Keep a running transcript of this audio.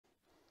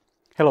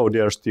Hello,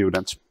 dear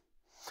students.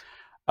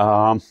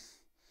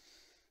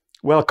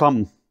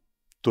 Welcome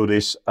to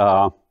this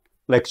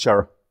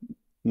lecture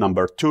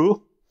number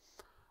 2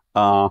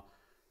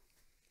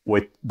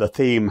 with the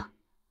theme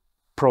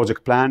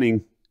Project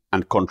Planning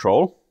and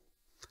Control,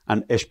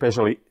 and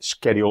especially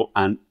Schedule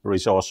and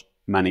Resource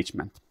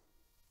Management.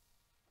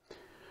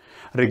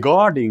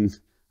 Regarding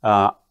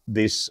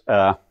this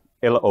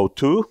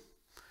L02,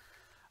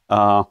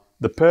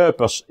 the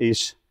purpose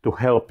is to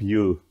help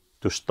you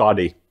to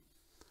study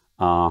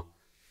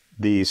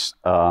these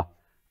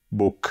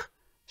book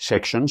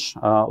sections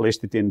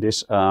listed in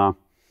this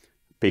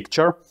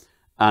picture,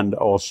 and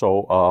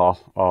also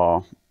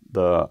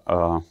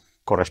the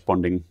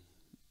corresponding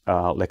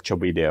lecture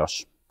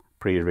videos,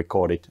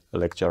 pre-recorded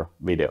lecture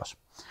videos.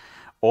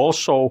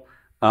 Also,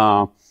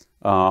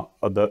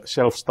 the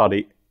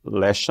self-study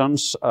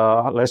lessons,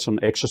 lesson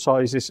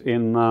exercises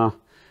in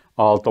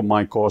all of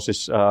my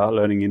courses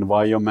learning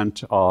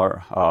environment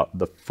are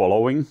the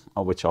following,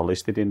 which are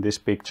listed in this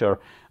picture,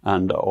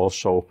 and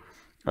also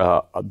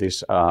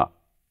this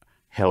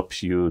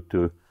helps you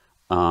to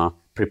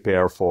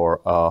prepare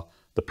for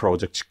the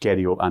project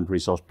schedule and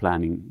resource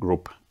planning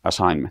group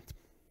assignment.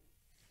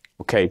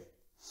 Okay,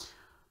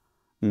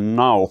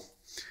 now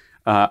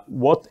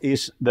what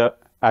is the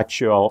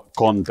actual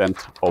content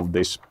of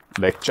this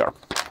lecture?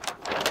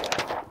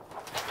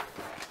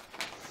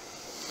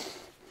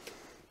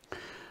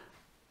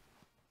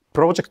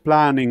 Project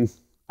planning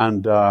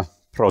and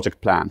project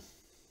plan.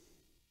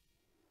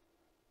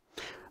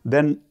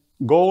 Then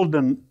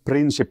golden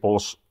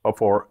principles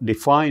for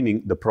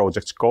defining the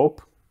project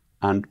scope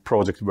and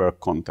project work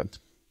content.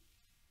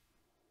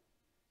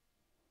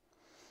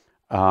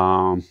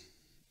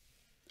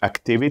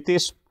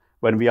 Activities.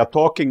 When we are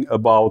talking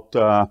about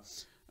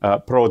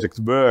project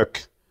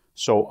work,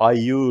 so I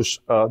use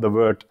the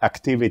word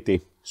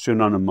activity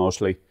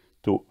synonymously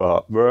to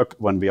work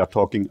when we are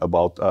talking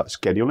about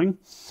scheduling.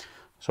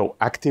 So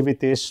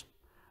activities,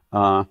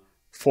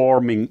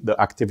 forming the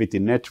activity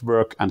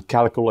network and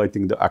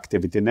calculating the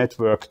activity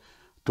network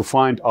to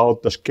find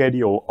out the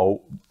schedule of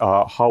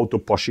how to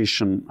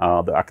position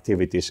the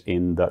activities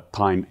in the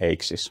time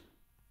axis,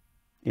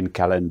 in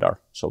calendar,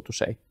 so to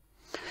say.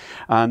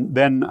 And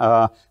then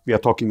we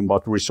are talking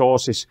about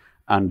resources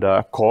and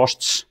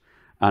costs,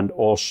 and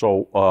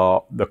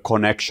also the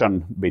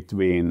connection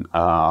between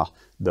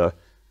the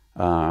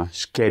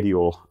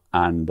schedule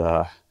and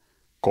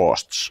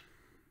costs.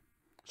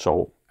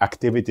 So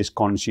activities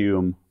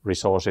consume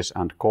resources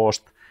and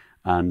cost,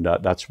 and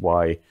that's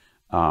why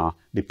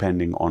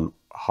depending on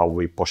how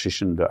we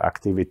position the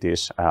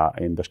activities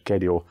in the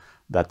schedule,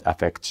 that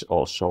affects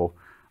also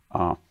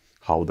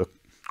how the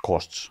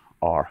costs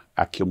are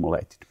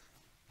accumulated.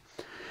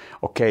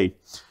 Okay,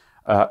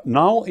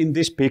 now in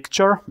this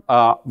picture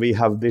we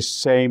have this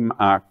same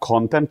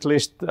content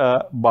list,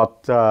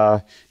 but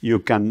you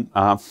can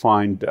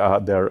find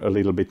there a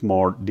little bit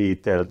more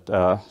detailed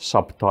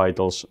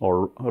subtitles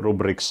or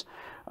rubrics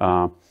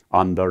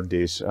under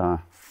these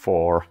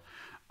 4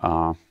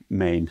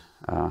 main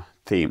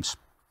themes.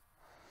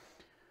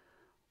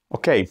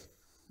 Okay,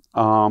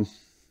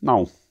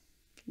 now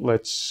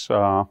let's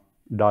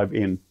dive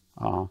in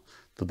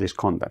to this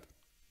content.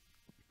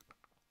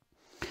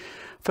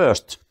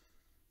 First,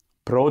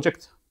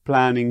 project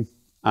planning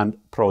and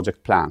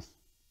project plan.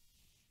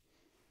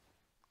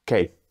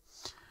 Okay,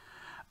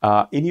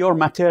 in your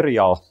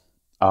material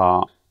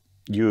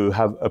you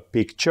have a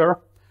picture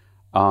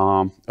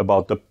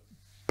about the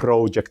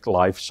project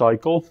life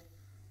cycle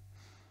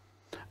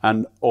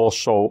and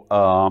also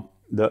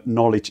the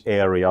knowledge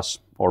areas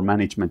or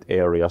management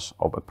areas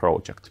of a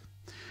project.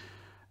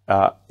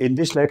 In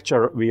this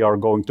lecture we are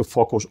going to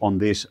focus on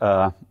these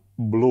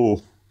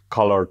blue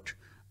colored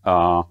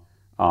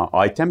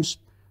items.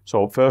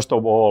 So first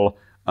of all,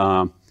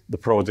 the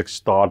project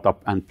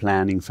startup and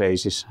planning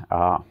phases,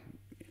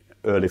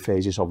 early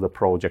phases of the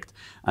project,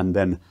 and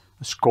then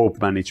scope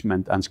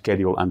management and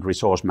schedule and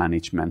resource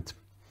management.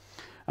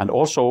 And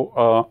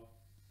also,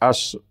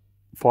 as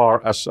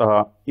far as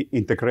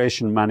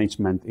integration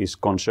management is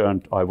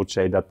concerned, I would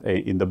say that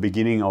in the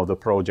beginning of the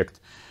project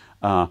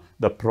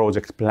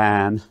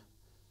plan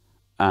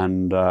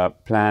and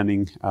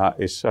planning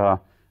is a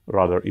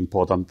rather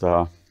important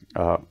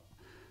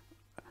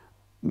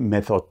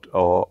method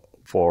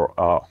for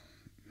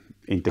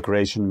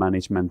integration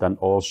management, and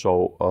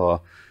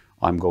also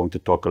I'm going to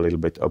talk a little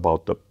bit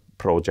about the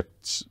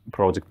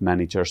project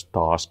manager's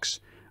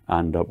tasks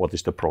and what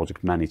is the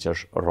project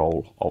manager's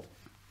role of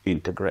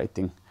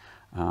integrating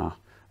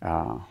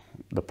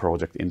the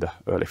project in the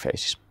early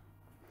phases.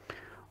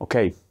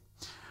 Okay,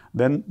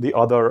 then the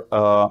other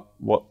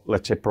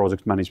let's say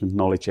project management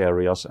knowledge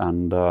areas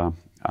and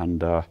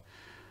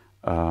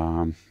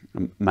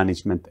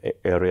management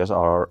areas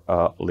are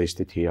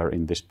listed here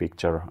in this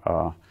picture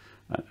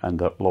and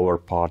the lower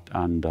part,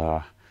 and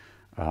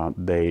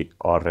they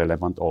are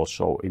relevant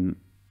also in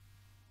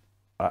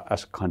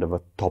as kind of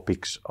a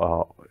topics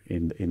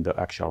in the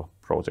actual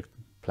project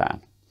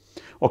plan.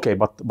 Okay,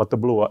 but the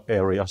blue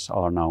areas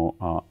are now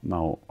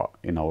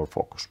in our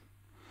focus.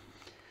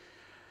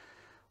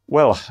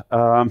 Well,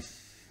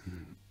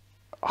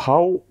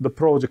 how the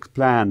project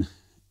plan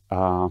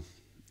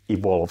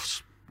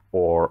evolves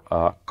or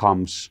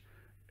comes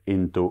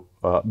into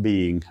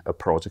being a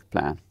project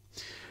plan.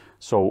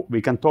 So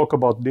we can talk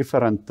about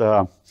different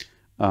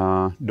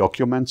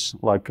documents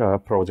like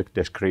project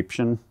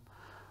description,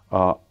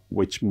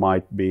 which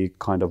might be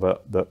kind of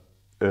the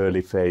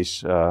early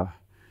phase,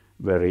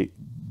 very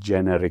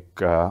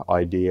generic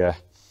idea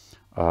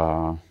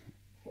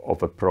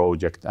of a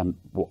project and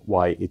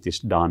why it is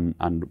done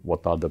and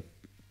what are the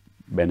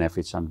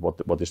benefits and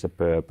what is the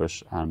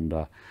purpose and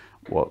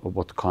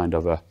what kind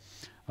of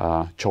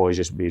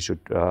choices we should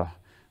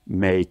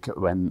make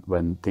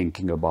when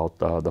thinking about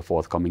the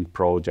forthcoming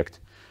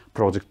project.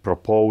 Project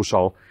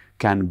proposal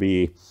can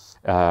be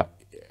a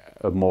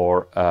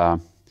more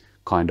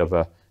kind of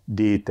a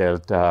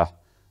detailed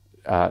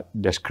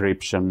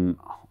description,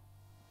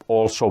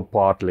 also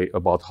partly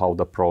about how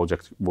the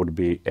project would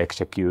be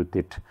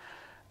executed,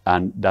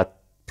 and that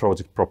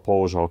project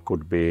proposal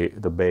could be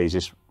the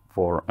basis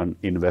for an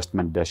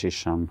investment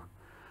decision,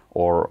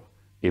 or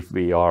if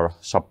we are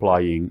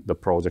supplying the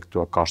project to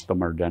a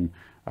customer, then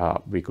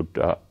we could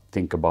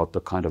think about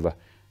the kind of a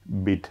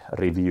bid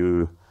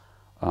review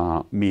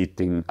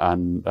meeting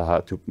and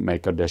to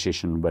make a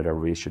decision whether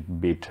we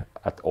should bid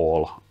at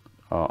all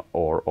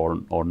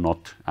or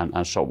not,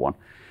 and so on.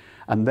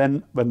 And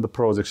then when the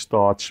project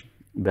starts,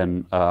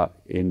 then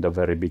in the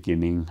very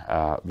beginning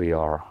we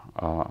are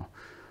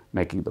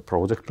making the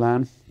project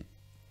plan,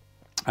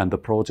 and the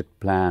project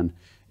plan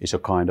is a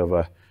kind of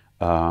a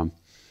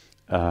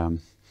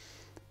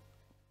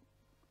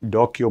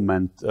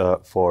document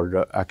for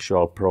the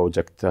actual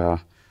project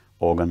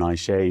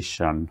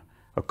organization,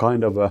 a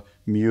kind of a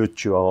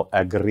mutual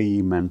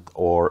agreement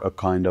or a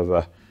kind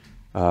of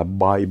a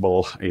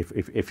Bible,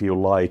 if you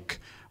like,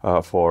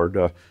 for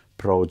the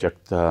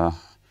project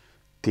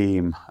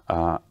team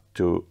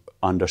to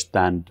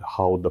understand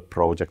how the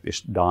project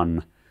is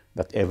done,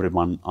 that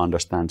everyone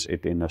understands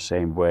it in the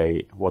same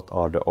way, what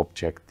are the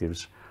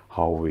objectives,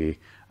 how we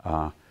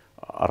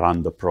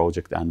run the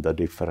project and the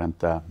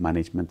different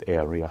management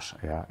areas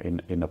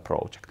in a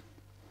project.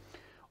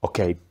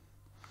 Okay,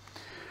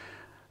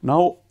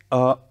 now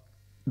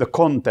the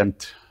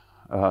content,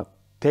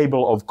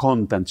 table of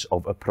contents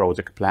of a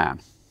project plan.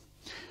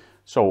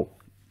 So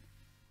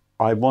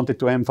I wanted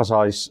to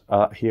emphasize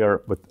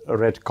here with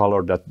red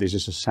color that this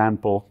is a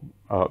sample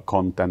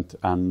content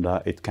and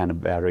it can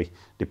vary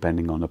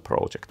depending on the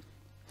project.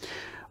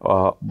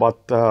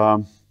 But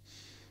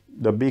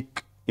the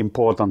big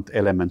important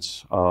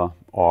elements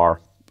are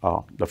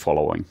the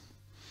following.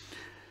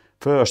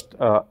 First,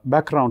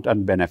 background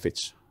and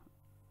benefits.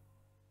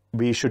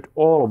 We should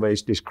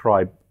always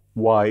describe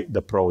why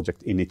the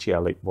project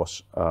initially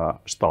was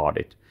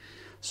started.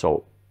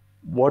 So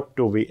what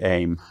do we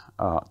aim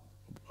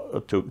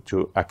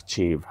to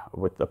achieve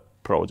with the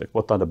project?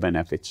 What are the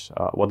benefits?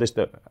 What is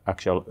the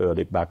actual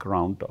early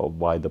background of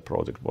why the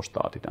project was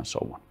started and so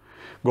on?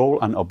 Goal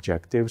and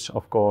objectives,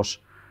 of course,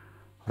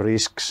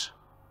 risks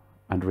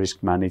and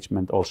risk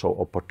management, also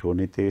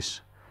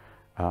opportunities,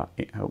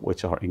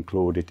 which are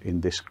included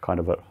in this kind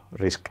of a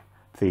risk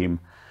theme.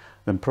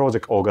 Then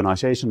project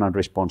organization and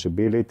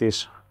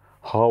responsibilities.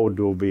 How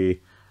do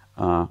we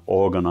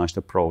organize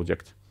the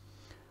project?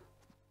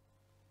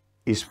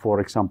 Is, for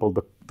example,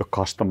 the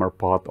customer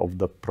part of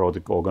the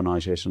project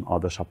organization, are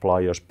the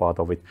suppliers part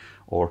of it,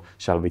 or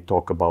shall we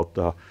talk about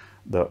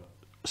the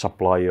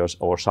suppliers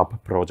or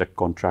sub-project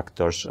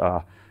contractors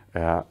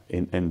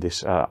in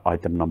this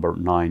item number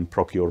 9,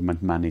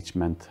 procurement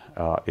management?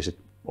 Is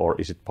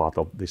it part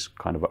of this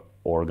kind of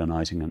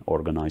organizing and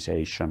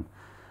organization?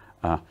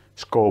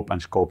 Scope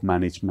and scope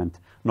management,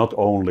 not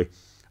only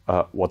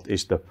what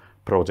is the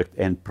project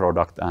end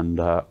product and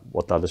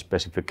what are the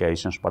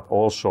specifications, but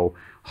also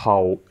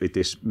how it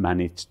is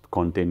managed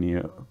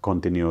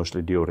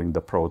continuously during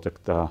the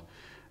project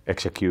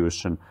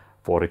execution.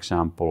 For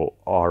example,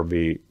 are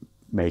we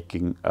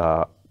making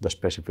the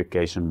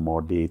specification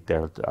more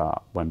detailed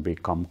when we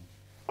come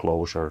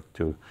closer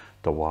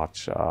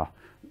towards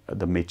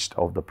the midst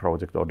of the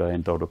project or the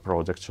end of the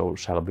project? So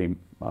shall we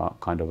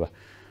kind of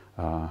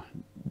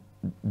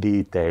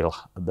detail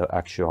the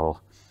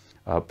actual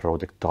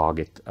project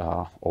target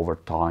over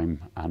time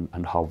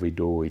and how we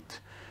do it?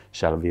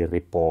 Shall we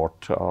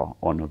report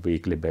on a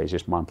weekly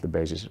basis, monthly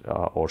basis,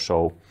 or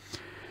so?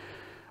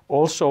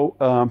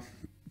 Also,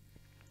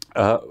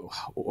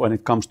 when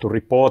it comes to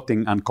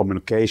reporting and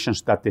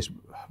communications, that is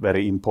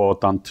very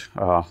important,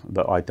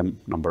 the item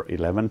number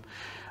 11.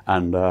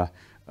 And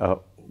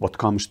what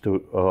comes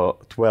to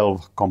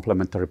 12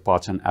 complementary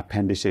parts and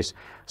appendices,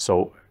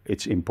 so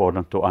it's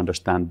important to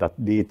understand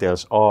that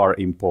details are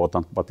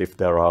important, but if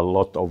there are a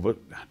lot of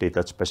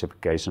detailed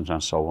specifications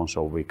and so on,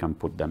 so we can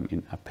put them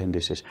in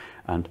appendices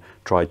and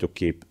try to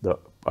keep the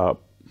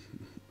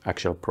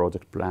actual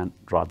project plan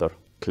rather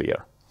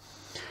clear.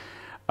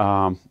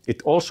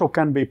 It also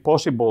can be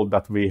possible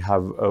that we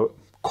have a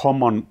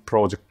common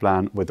project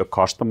plan with the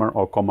customer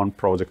or common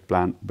project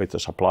plan with the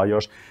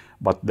suppliers.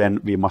 But then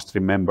we must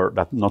remember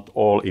that not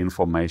all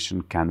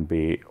information can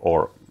be,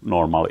 or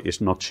normally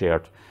is not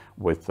shared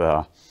with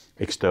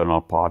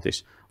external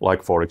parties,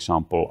 like for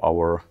example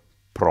our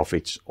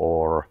profits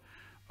or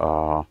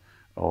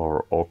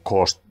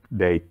cost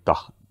data.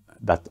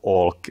 That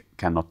all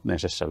cannot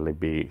necessarily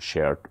be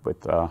shared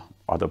with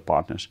other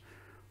partners.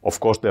 Of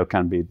course, there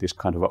can be this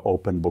kind of an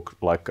open book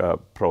like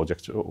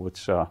projects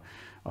which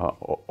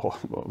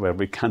where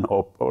we can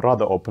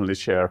rather openly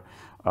share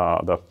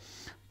the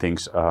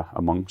things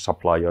among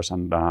suppliers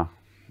and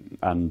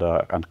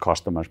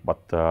customers,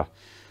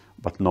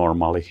 but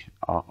normally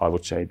I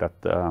would say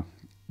that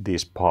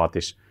these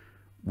parties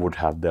would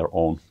have their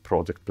own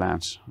project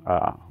plans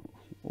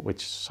with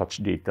such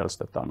details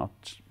that are not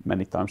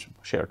many times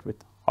shared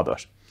with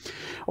others.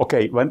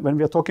 Okay, when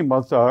we are talking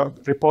about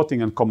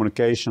reporting and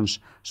communications,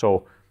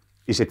 so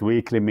is it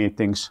weekly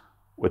meetings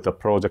with the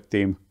project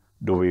team?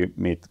 Do we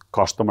meet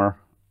customer?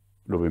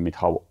 Do we meet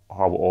how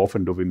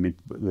often do we meet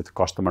with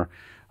customer?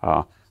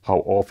 How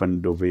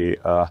often do we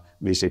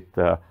visit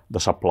the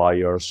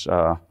suppliers'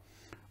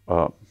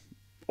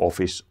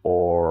 office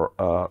or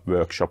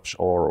workshops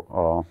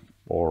or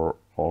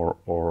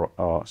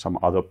some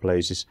other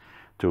places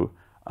to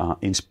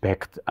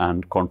inspect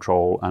and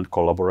control and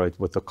collaborate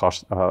with the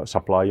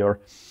supplier?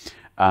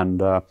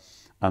 And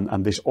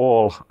this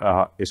all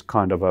is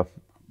kind of a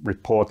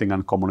reporting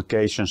and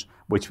communications,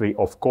 which we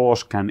of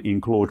course can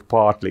include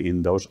partly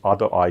in those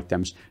other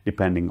items,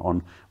 depending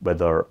on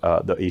whether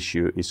the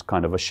issue is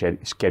kind of a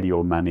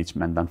schedule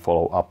management and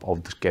follow up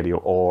of the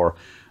schedule, or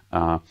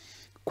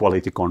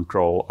quality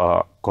control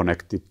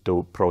connected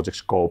to project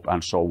scope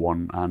and so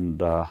on,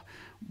 and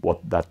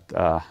what that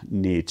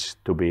needs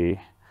to be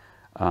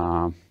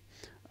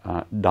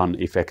done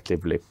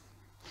effectively.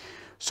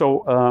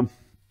 So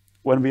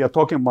when we are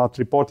talking about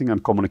reporting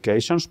and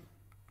communications,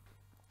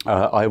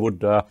 I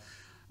would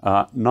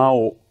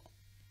now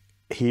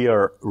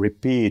here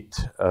repeat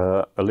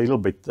a little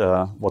bit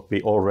what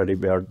we already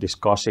were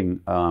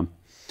discussing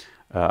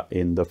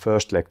in the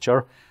first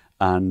lecture,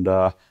 and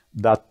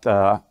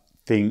that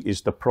thing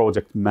is the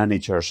project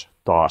manager's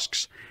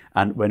tasks.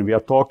 And when we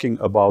are talking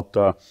about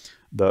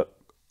the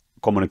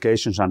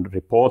communications and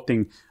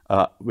reporting,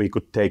 we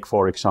could take,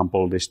 for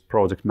example, this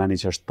project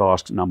manager's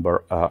task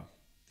number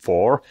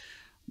 4,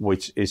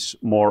 which is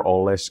more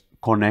or less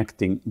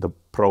connecting the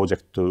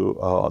project to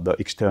the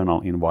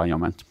external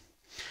environment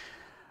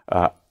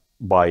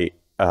by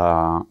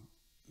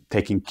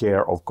taking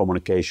care of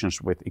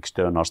communications with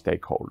external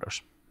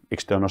stakeholders.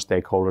 External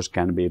stakeholders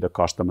can be the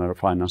customer,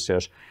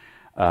 financiers,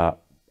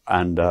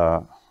 and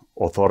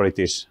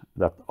authorities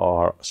that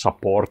are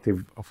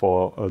supportive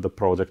for the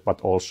project,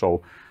 but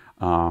also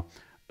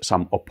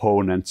some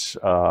opponents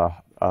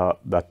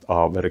that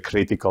are very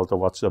critical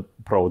towards the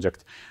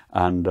project,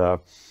 and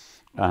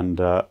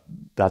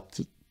that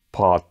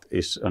part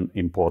is an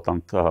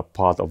important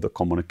part of the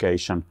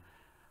communication.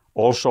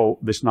 Also,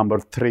 this number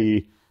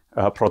 3,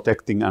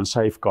 protecting and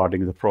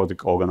safeguarding the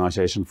project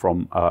organization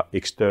from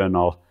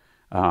external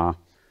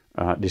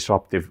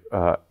disruptive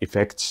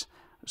effects.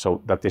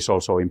 So that is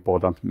also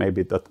important.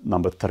 Maybe that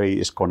number 3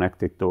 is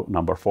connected to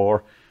number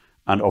 4.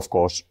 And of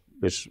course,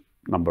 this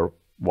number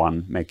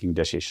 1, making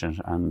decisions,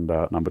 and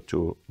number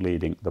 2,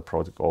 leading the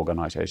project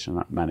organization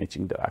and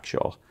managing the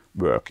actual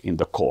work in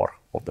the core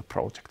of the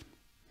project.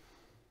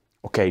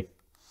 Okay,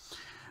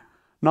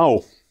 now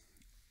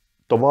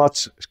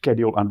towards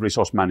schedule and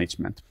resource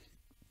management.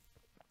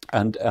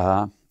 And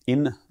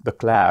in the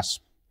class,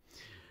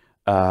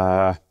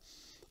 I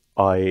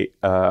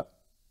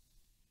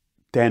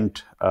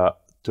tend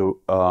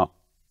to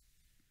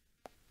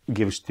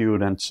give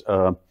students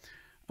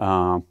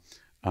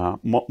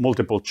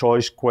multiple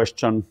choice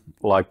question,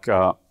 like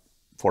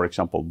for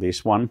example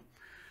this one,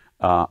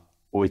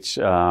 which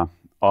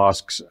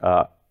asks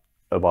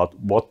about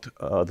what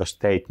the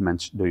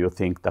statements do you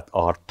think that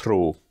are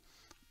true,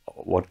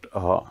 what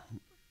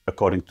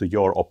according to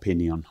your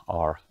opinion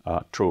are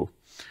true.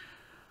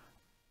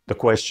 The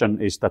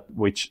question is that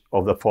which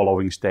of the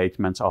following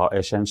statements are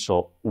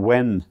essential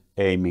when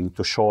aiming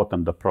to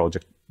shorten the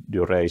project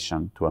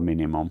duration to a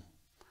minimum.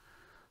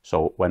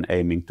 So when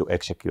aiming to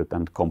execute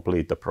and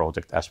complete the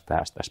project as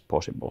fast as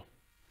possible.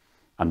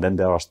 And then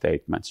there are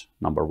statements.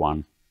 Number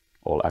 1,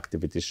 all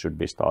activities should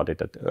be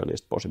started at the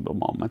earliest possible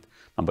moment.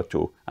 Number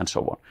 2, and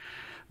so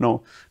on.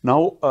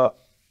 Now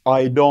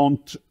I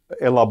don't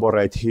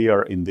elaborate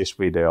here in this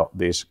video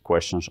these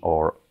questions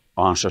or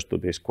answers to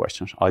these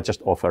questions. I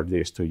just offer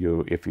these to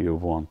you if you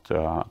want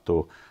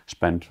to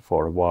spend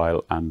for a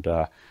while and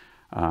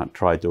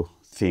try to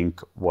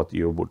think what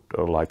you would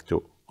like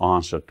to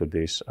answer to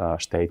these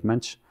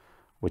statements,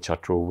 which are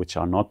true, which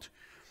are not.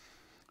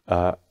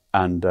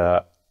 And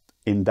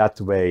in that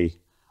way,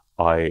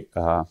 I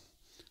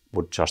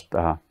would just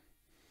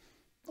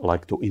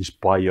like to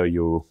inspire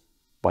you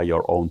by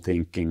your own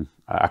thinking,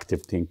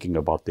 active thinking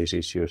about these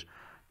issues,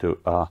 to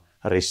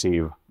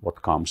receive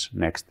what comes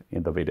next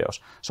in the videos.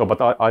 So, but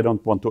I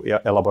don't want to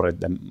elaborate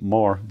them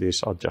more.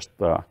 These are just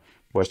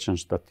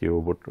questions that you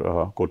would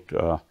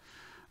could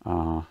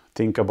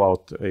think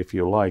about if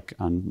you like,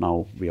 and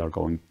now we are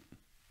going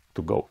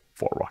to go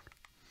forward.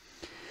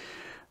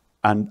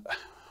 And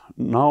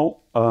now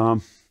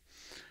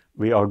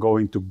we are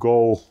going to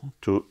go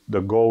to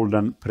the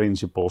golden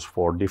principles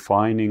for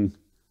defining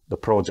the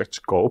project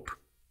scope,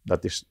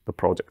 that is the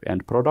project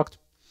end product,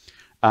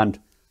 and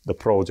the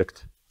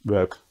project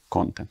work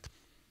content.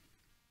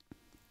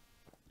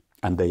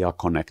 And they are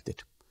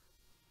connected.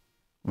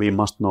 We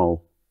must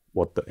know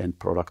what the end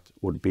product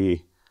would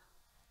be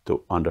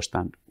to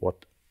understand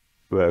what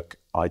work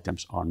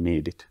items are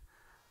needed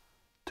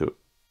to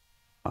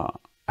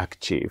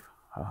achieve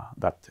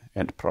that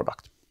end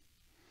product.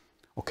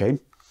 Okay.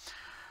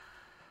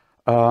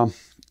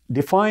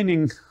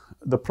 Defining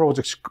the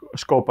project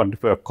scope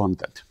and work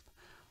content.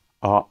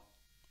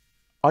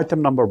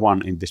 Item number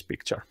 1 in this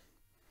picture.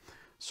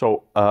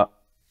 So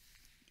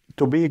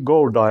to be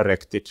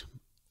goal-directed,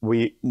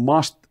 we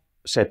must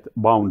set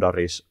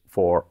boundaries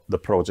for the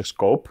project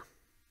scope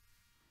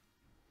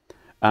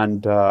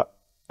and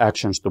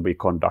actions to be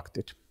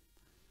conducted.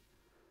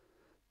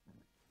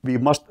 We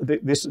must,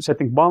 this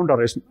setting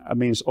boundaries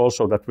means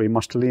also that we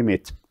must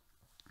limit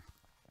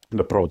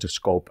the project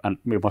scope and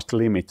we must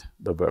limit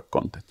the work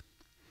content.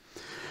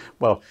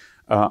 Well,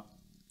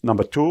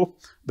 number 2,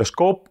 the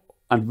scope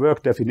and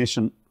work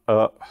definition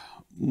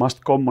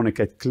must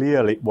communicate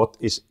clearly what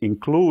is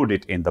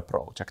included in the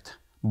project,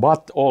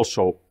 but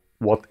also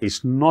what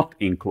is not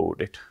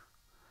included.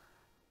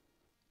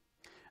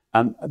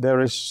 And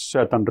there is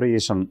certain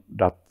reason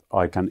that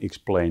I can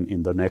explain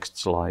in the next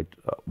slide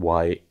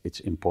why it's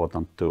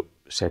important to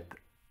set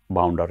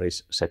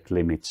boundaries, set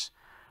limits,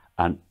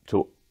 and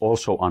to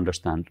also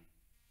understand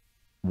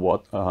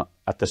what,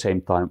 at the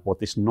same time,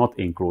 what is not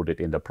included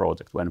in the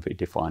project when we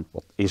define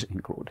what is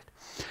included.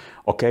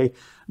 Okay,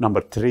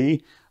 number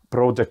 3,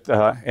 project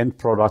end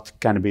product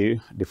can be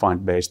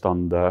defined based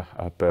on the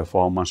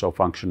performance or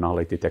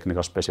functionality,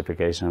 technical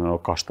specification, or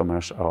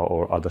customers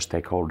or other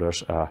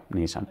stakeholders'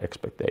 needs and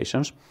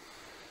expectations.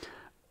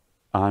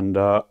 And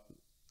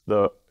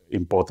the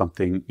important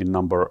thing in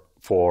number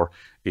 4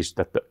 is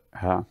that the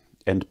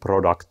end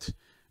product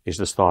is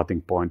the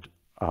starting point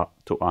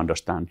to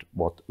understand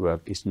what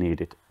work is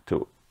needed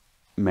to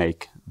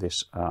make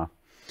this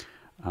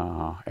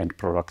end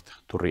product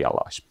to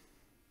realize.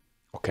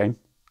 Okay.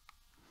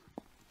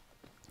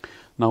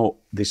 Now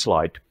this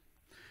slide.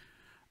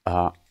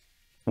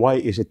 Why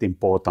is it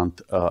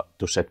important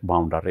to set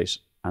boundaries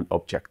and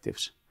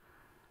objectives?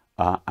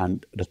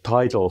 And the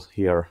title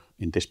here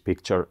in this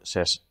picture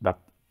says that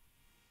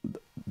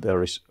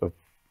there is a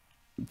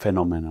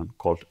phenomenon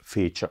called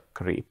feature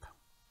creep.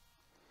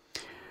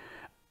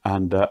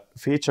 And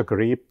feature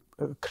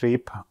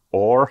creep,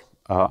 or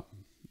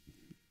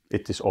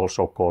it is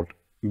also called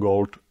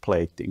gold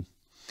plating,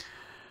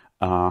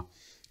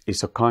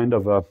 is a kind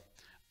of a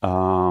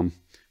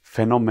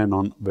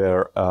phenomenon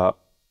where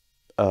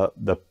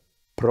the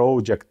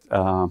project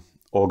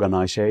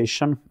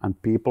organization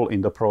and people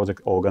in the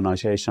project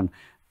organization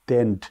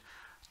tend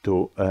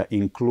to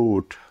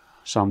include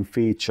some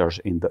features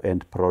in the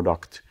end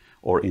product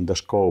or in the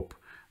scope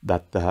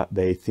that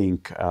they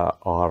think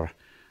are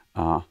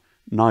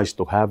nice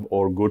to have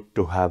or good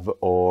to have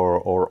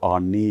or are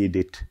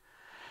needed.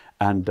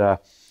 And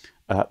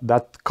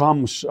that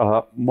comes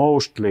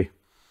mostly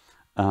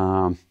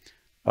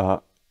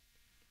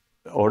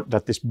or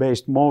that is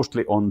based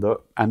mostly on the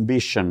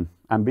ambition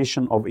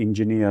of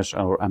engineers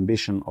or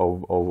ambition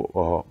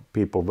of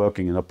people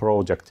working in a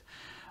project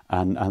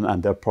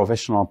and their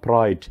professional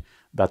pride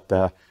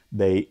that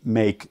they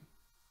make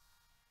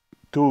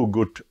too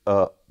good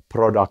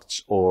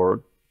products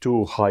or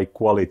too high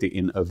quality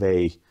in a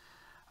way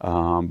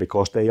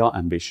because they are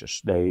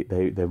ambitious.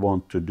 They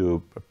want to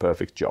do a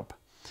perfect job.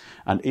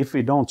 And if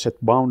we don't set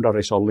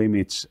boundaries or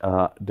limits,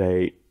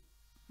 they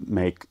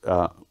make,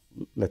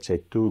 let's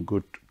say, too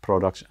good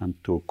products and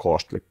too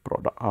costly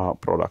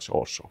products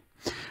also.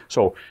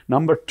 So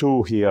number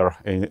 2 here,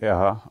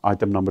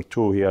 item number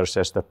 2 here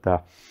says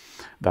that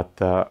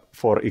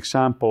for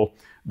example,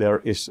 there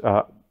is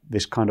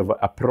this kind of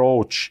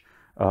approach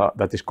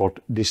that is called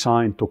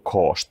design to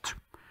cost,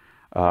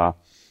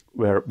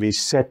 where we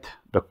set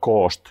the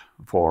cost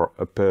for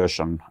a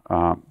person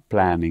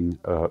planning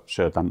a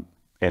certain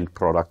end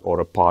product or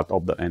a part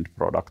of the end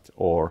product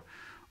or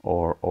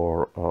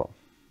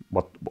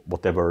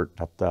whatever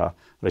that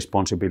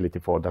responsibility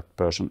for that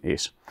person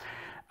is.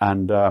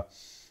 And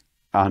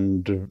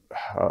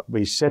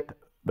we set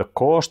the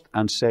cost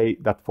and say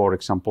that, for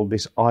example,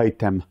 this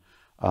item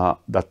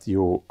that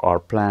you are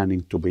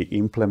planning to be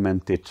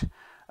implemented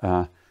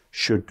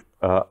should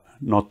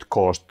not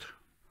cost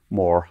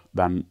more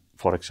than,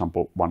 for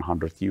example,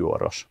 100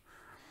 euros.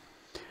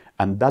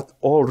 And that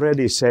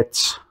already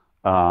sets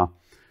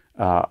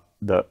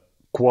the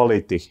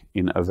quality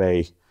in a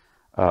way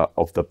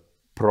of the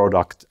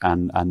product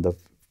and the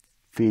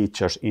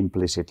features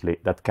implicitly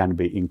that can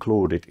be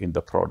included in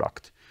the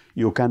product.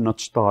 You cannot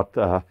start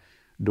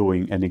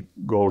doing any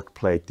gold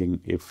plating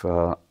if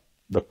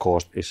the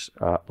cost is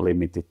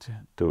limited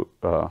to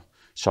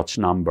such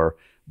number,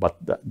 but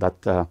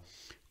that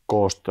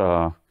cost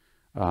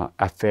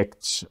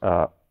affects,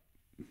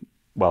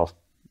 well,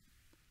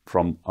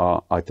 from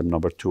item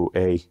number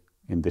 2A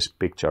in this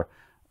picture,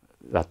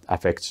 that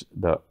affects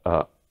the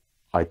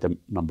item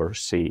number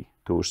C,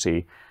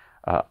 2C.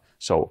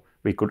 So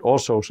we could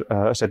also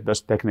set the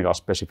technical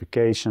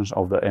specifications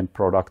of the end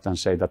product and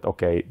say that,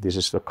 okay, this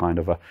is the kind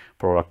of a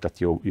product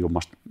that you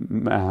must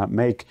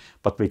make,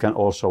 but we can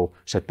also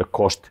set the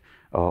cost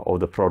of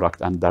the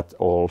product, and that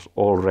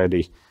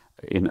already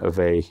in a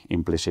way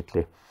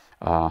implicitly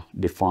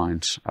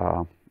defines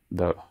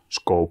the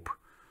scope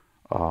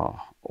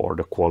or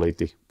the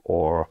quality,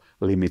 or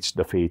limits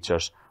the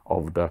features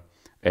of the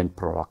end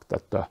product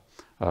that the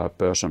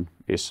person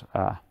is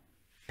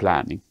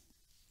planning.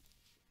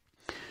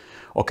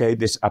 Okay,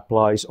 this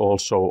applies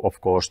also,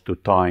 of course, to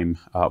time.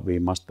 We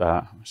must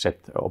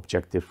set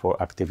objective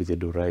for activity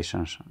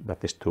durations,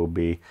 that is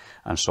 2B,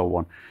 and so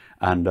on.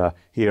 And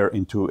here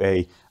in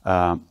 2A,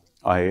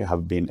 I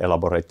have been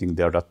elaborating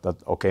there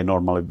that okay,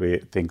 normally we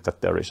think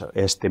that there is an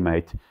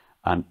estimate,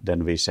 and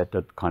then we set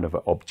a kind of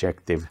an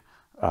objective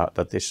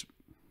that is,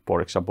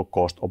 for example,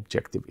 cost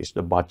objective is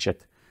the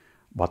budget.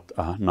 But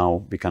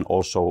now we can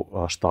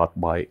also start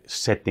by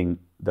setting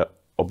the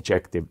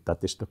objective,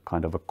 that is the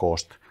kind of a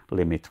cost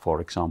limit,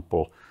 for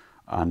example,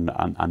 and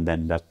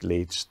then that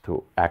leads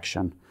to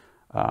action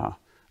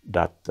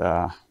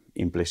that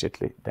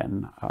implicitly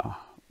then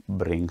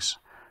brings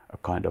a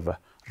kind of a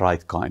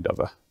right kind of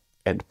a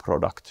end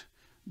product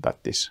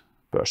that this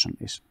person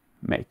is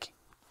making.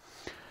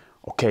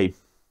 Okay,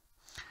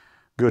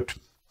 good.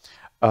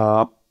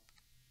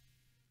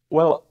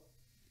 Well,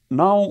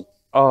 now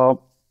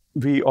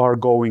we are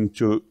going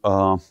to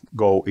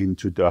go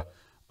into the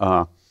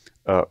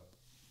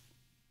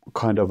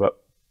kind of a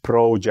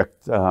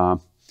project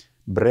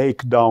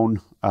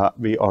breakdown.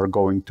 We are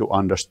going to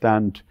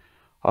understand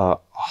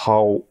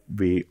how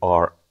we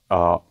are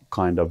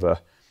kind of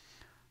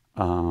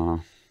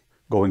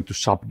going to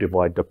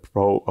subdivide the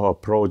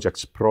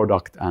project's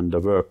product and the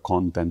work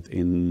content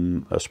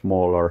in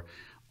smaller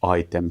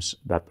items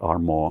that are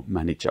more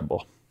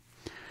manageable.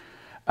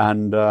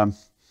 And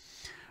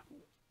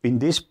in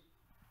this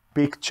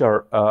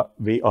picture,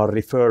 we are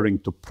referring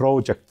to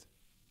project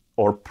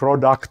or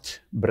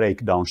product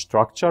breakdown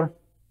structure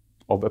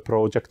of a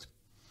project,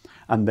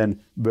 and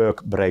then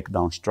work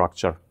breakdown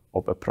structure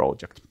of a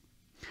project.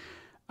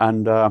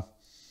 And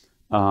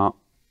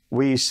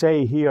we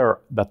say here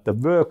that the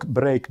work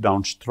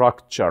breakdown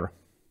structure,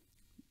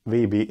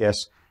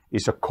 VBS,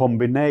 is a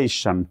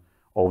combination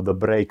of the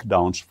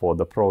breakdowns for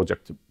the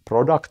project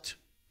product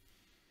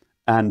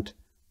and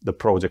the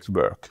project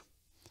work.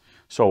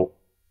 So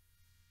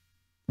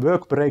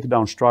work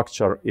breakdown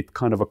structure, it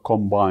kind of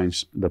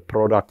combines the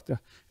product.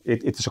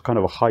 It is a kind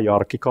of a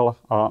hierarchical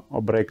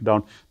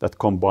breakdown that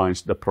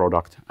combines the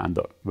product and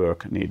the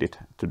work needed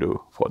to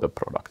do for the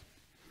product.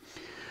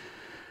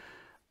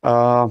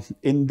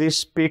 In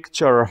this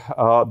picture,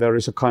 there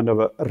is a kind of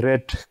a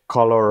red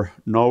color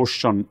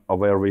notion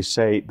where we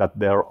say that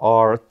there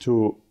are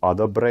two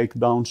other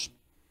breakdowns: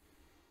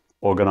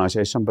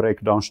 organization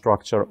breakdown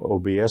structure,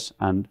 OBS,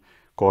 and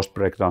cost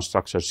breakdown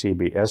structure,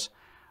 CBS.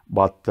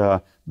 But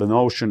the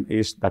notion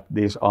is that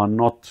these are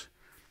not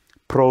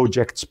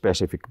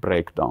project-specific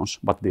breakdowns,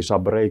 but these are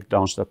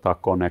breakdowns that are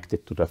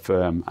connected to the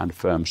firm and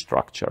firm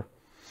structure.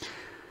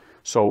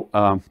 So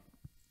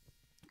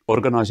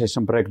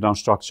organization breakdown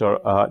structure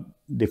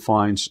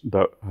defines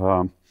the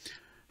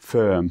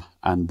firm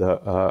and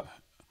the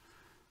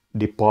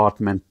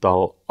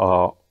departmental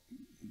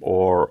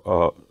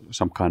or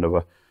some kind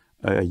of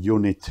a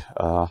unit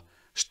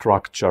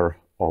structure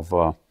of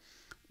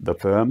the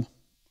firm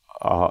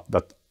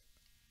that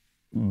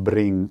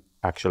bring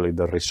actually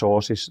the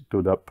resources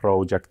to the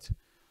project,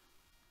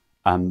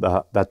 and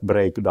that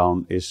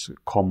breakdown is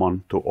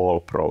common to all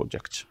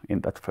projects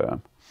in that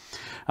firm.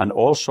 And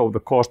also the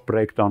cost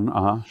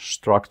breakdown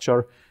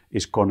structure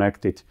is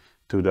connected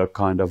to the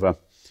kind of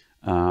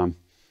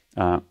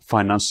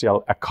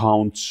financial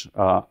accounts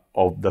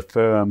of the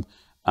firm,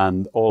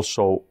 and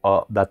also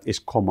that is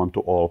common to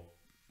all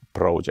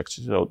projects.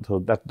 So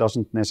that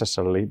doesn't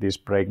necessarily, these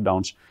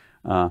breakdowns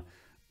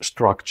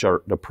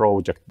structure the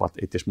project, but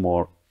it is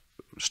more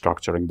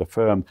structuring the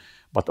firm.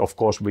 But of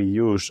course we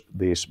use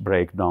these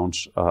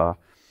breakdowns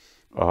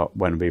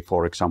when we,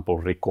 for example,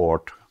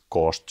 record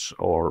costs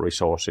or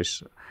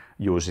resources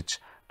usage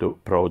to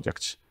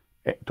projects,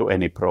 to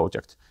any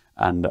project,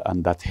 and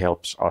that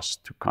helps us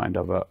to kind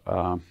of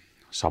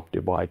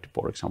subdivide,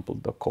 for example,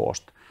 the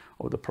cost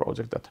of the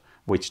project, that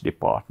which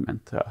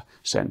department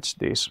sends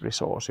these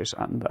resources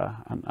and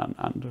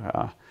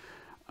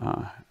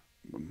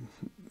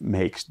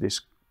makes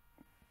this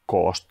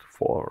cost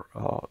for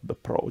the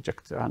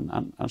project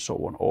and so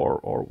on,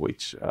 or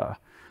which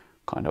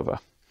kind of a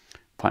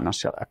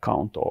financial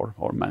account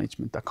or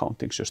management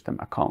accounting system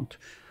account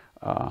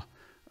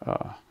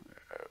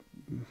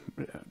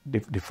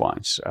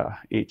defines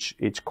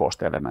each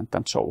cost element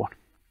and so on.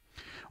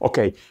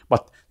 Okay,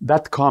 but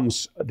that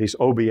comes, this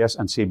OBS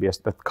and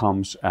CBS, that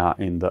comes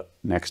in the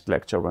next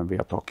lecture when we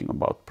are talking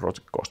about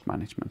project cost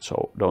management.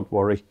 So don't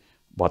worry,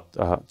 but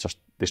just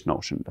this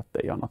notion that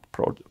they are not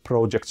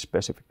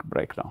project-specific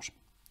breakdowns.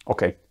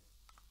 Okay.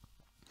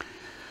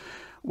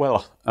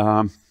 Well,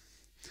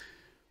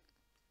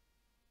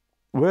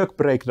 work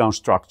breakdown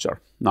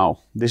structure. Now,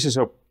 this is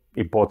an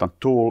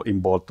important tool,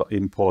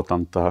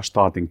 important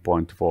starting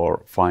point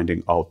for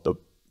finding out the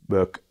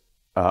work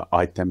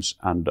items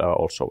and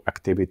also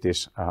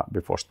activities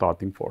before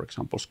starting, for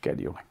example,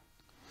 scheduling.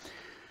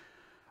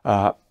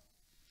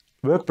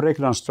 Work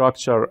breakdown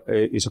structure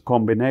is a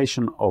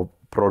combination of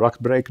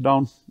product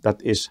breakdown,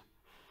 that is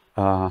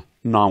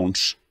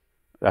nouns,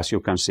 as you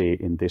can see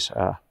in this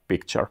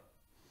picture.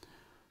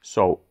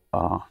 So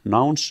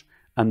nouns,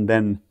 and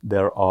then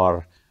there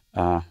are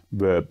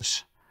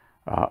verbs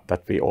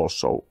that we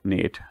also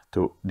need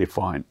to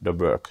define the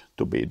work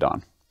to be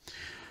done.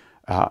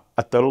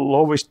 At the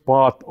lowest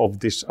part of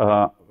this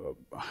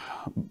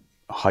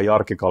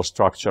hierarchical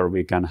structure,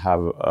 we can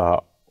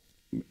have,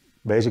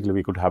 basically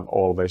we could have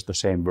always the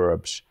same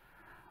verbs: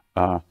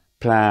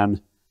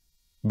 plan,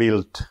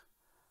 build,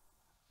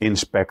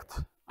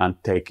 inspect,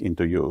 and take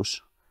into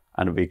use.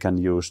 And we can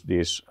use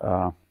these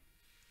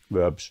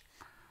verbs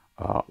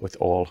with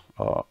all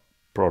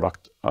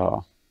product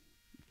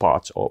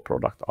parts or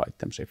product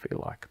items if we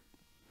like.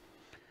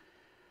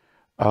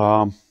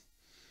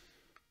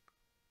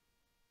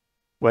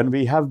 When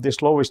we have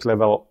this lowest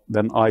level,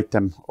 then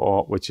item,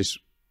 or which is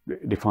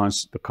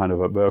defines the kind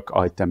of a work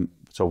item,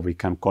 so we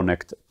can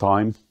connect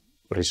time,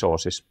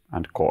 resources,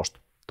 and cost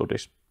to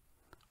this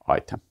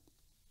item.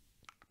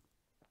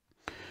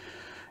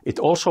 It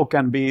also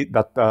can be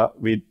that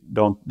we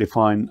don't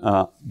define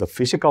the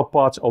physical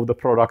parts of the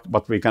product,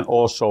 but we can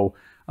also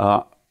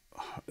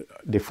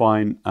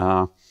define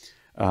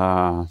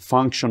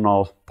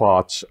functional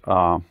parts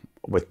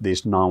with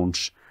these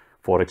nouns.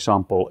 For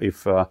example,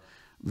 if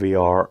we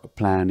are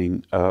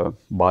planning a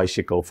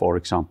bicycle, for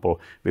example,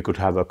 we could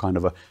have a kind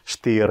of a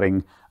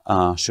steering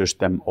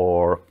system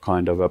or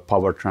kind of a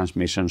power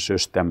transmission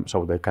system,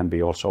 so there can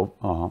be also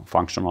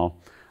functional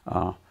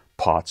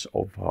parts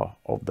of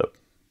the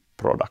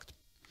product.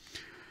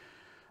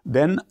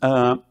 Then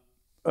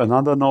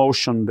another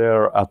notion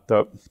there at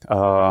the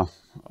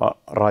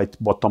right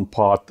bottom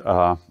part,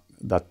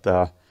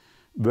 that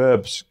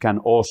verbs can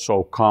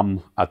also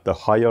come at the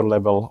higher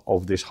level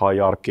of this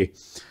hierarchy.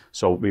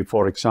 So we,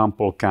 for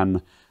example,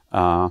 can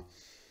have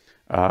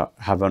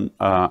an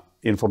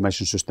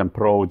information system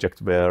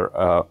project where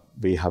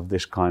we have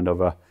this kind of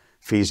a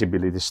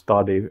feasibility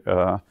study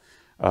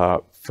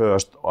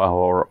first,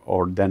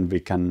 or then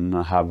we can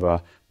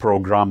have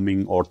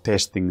programming or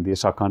testing.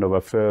 These are kind of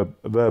a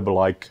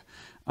verb-like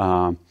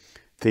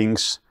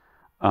things,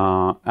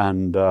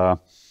 and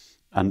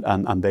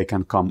they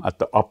can come at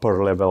the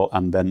upper level,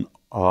 and then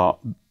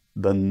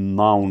the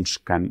nouns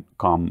can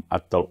come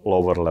at the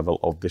lower level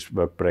of this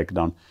work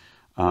breakdown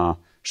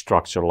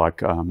structure, like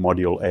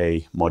module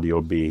A,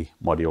 module B,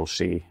 module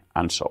C,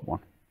 and so on.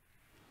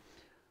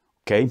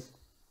 Okay.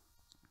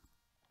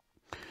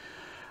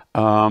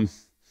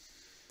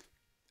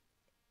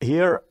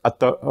 Here at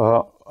the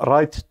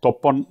right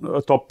top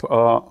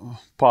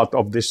part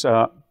of this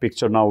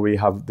picture, now we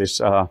have this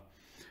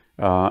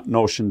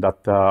notion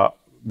that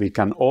we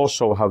can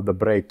also have the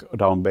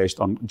breakdown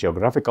based on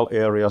geographical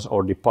areas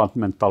or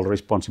departmental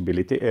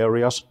responsibility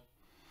areas.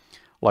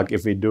 Like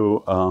if we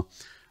do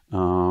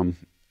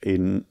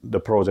in the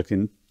project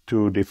in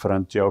 2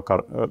 different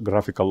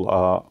geographical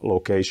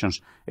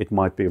locations, it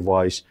might be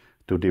wise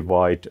to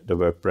divide the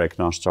work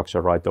breakdown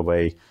structure right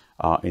away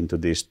into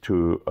these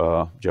 2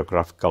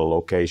 geographical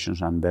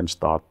locations, and then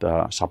start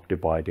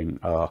subdividing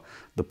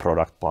the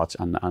product parts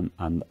and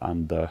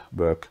the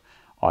work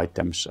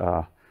items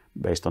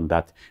based on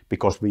that,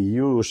 because we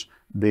use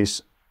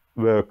this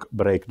work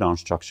breakdown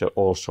structure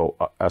also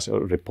as a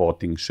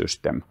reporting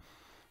system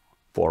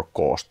for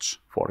costs,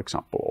 for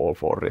example, or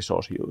for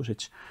resource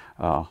usage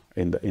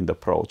in the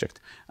project.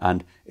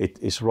 And it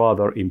is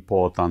rather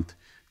important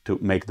to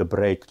make the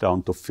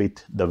breakdown to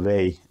fit the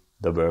way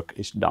the work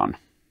is done.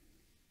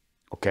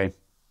 Okay.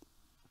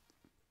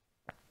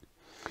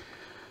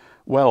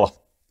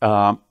 Well,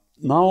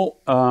 now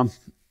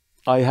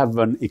I have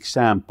an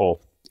example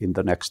in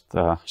the next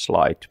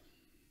slide.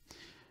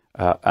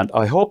 And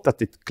I hope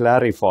that it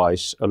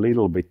clarifies a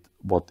little bit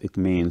what it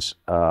means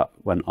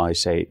when I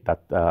say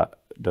that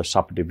the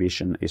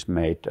subdivision is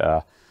made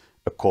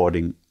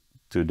according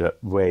to the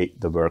way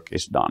the work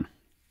is done.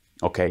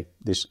 Okay,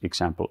 this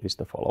example is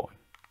the following.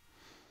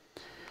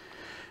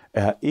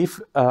 If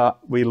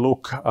we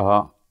look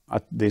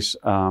at this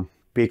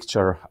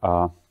picture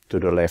to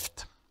the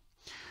left,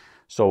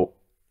 so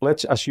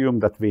let's assume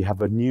that we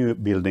have a new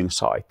building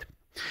site,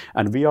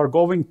 and we are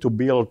going to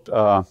build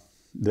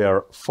there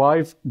are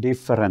 5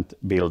 different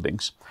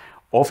buildings: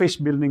 office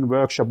building,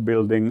 workshop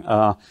building,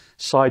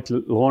 site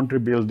laundry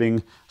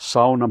building,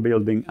 sauna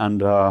building,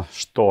 and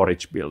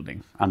storage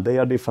building. And they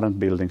are different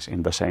buildings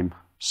in the same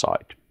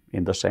site,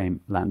 in the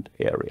same land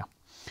area.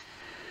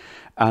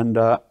 And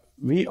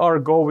we are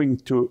going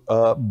to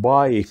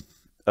buy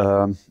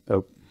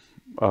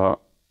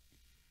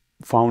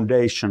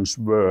foundations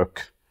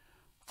work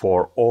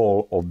for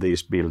all of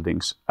these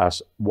buildings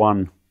as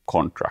one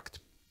contract.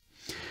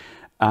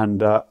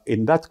 And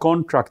in that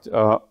contract,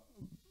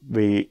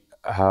 we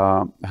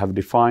have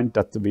defined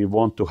that we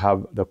want to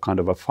have the kind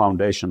of a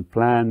foundation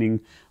planning,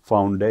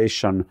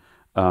 foundation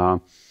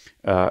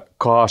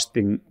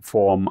casting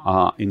form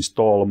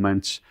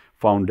installments,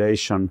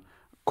 foundation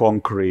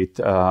concrete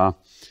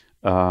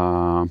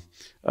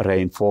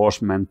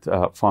reinforcement,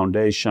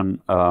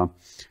 foundation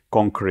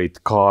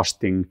concrete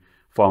casting,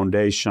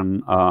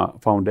 foundations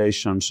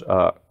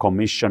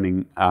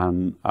commissioning,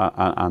 and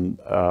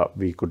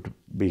we could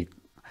be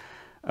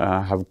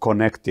have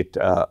connected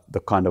the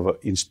kind of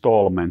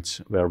installments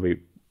where we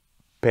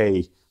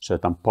pay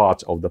certain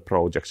parts of the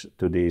projects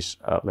to these,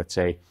 let's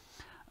say,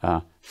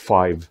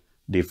 5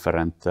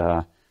 different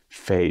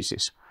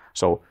phases.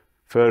 So,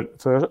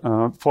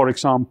 for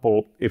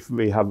example, if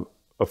we have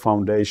a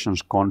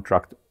foundations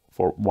contract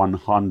for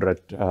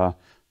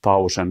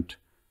 100,000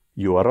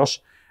 euros,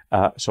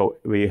 so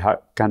we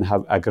can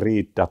have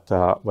agreed that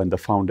when the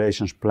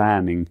foundations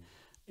planning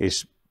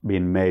is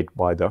being made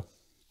by the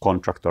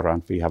contractor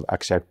and we have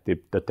accepted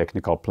the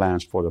technical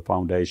plans for the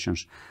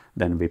foundations,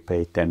 then we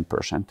pay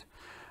 10%.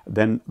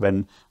 Then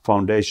when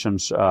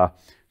foundations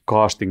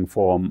casting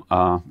form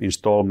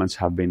installments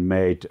have been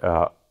made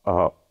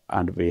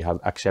and we have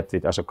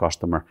accepted as a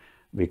customer,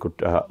 we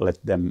could let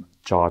them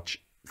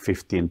charge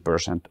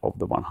 15% of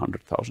the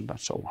 100,000 and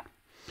so on.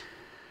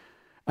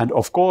 And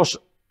of course,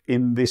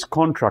 in this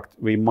contract,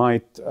 we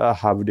might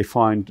have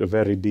defined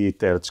very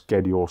detailed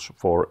schedules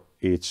for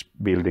each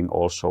building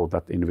also,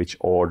 that in which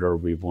order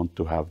we want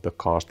to have the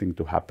casting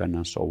to happen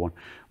and so on.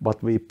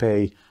 But we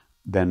pay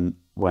then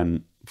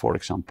when, for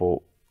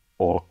example,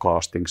 all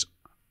castings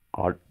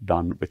are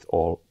done with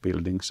all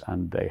buildings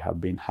and they have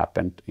been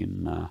happened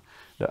in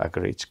the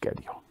agreed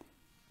schedule.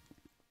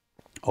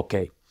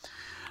 Okay,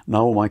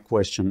 now my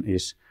question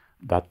is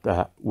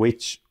that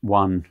which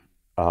one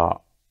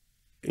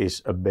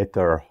is a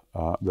better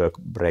work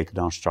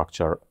breakdown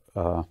structure,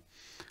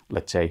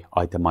 let's say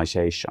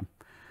itemization,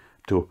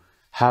 to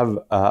have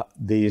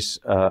these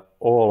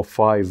all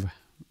 5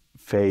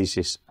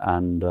 phases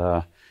and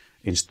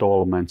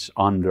installments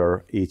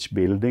under each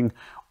building,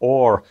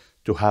 or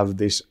to have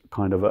this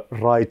kind of a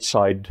right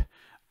side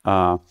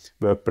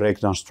work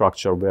breakdown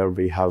structure where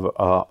we have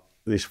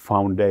this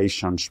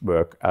foundations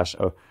work as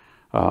a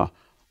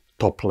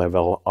top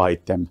level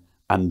item,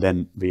 and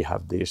then we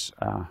have these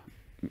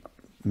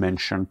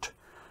mentioned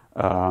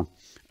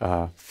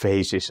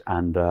phases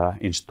and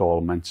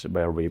installments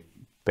where we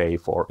pay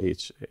for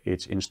each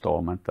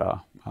installment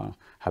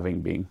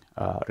having been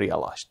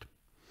realized.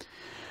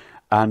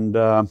 And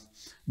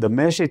the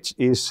message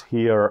is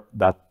here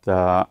that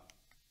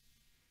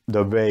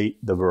the way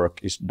the work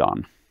is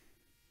done.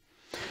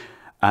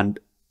 And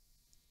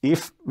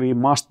if we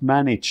must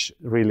manage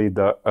really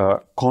the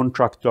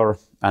contractor,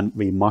 and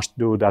we must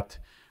do that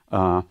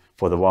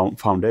for the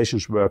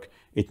foundations work,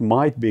 it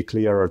might be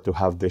clearer to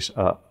have this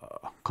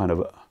kind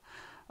of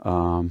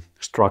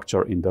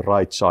structure in the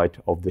right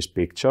side of this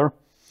picture,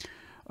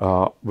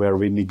 where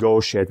we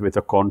negotiate with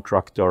the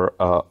contractor,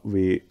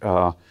 we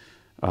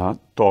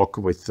talk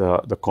with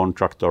the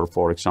contractor,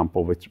 for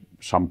example, with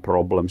some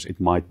problems. It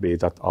might be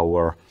that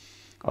our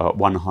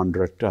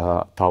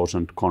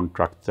 100,000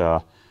 contract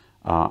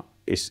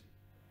is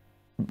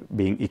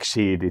being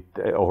exceeded,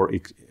 or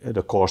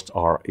the costs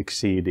are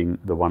exceeding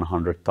the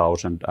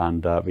 100,000,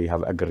 and we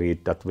have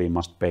agreed that we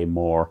must pay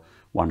more,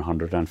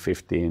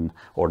 115,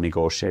 or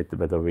negotiate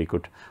whether we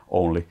could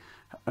only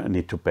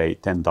need to pay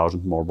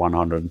 10,000 more,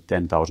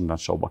 110,000 and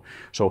so on.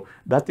 So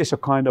that is a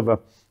kind of a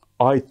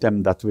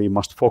item that we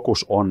must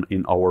focus on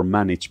in our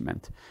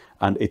management,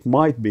 and it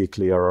might be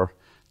clearer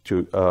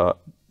to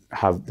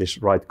have this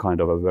right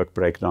kind of a work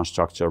breakdown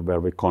structure where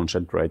we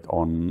concentrate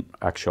on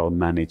actual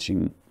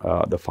managing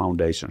the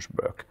foundations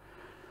work,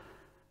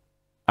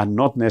 and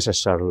not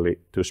necessarily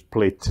to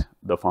split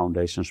the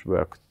foundations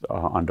work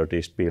under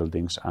these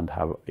buildings and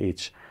have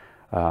each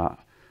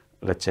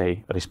let's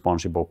say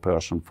responsible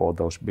person for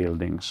those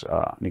buildings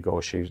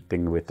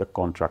negotiating with the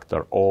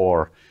contractor,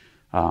 or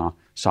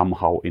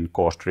somehow in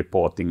cost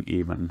reporting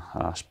even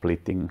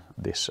splitting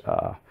this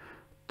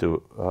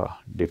to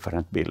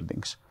different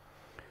buildings.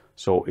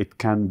 So it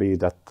can be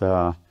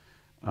that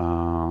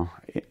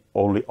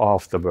only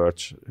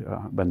afterwards,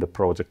 when the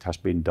project has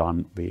been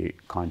done, we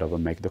kind of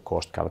make the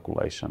cost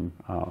calculation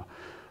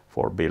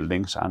for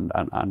buildings,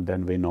 and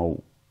then we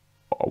know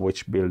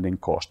which building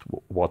cost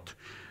what,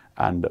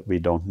 and we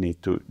don't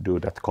need to do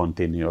that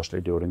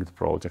continuously during the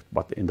project.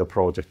 But in the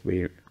project,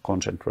 we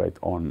concentrate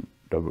on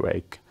the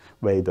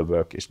way the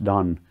work is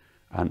done,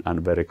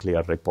 and very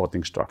clear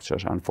reporting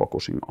structures, and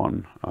focusing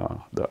on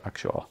the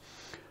actual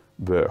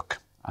work,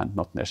 and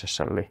not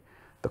necessarily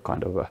the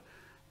kind of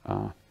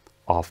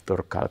after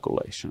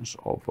calculations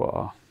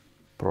of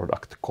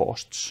product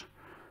costs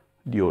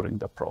during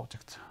the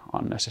project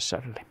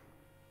unnecessarily.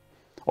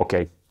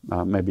 Okay,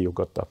 maybe you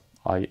got the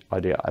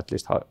idea. At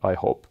least I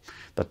hope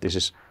that this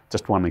is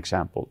just one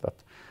example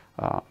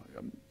that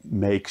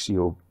makes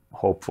you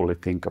hopefully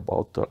think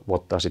about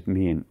what does it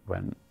mean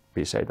when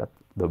we say that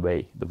the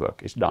way the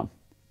work is done.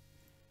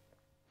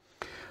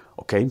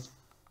 Okay.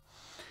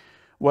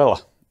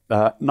 Well,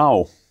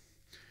 now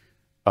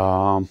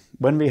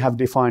when we have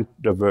defined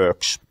the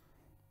works,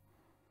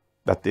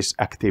 that is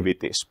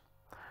activities,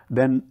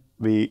 then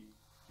we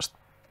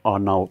are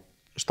now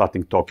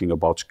starting talking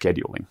about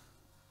scheduling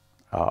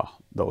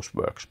those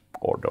works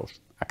or those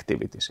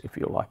activities, if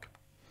you like.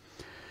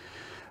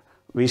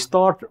 We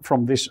start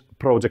from this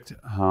project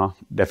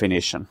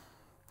definition.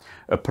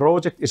 A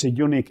project is a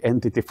unique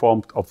entity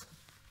formed of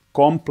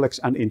complex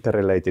and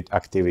interrelated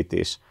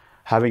activities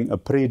having a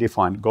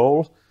predefined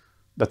goal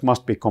that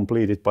must be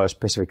completed by a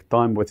specific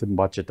time within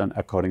budget and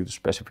according to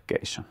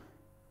specification.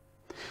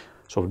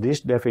 So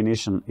this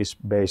definition is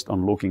based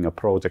on looking at a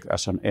project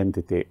as an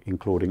entity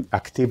including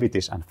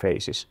activities and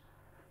phases.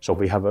 So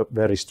we have a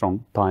very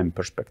strong time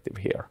perspective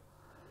here.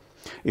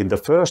 In the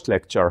first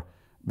lecture,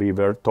 we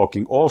were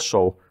talking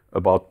also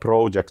about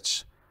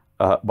projects,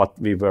 but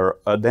we were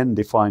then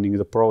defining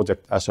the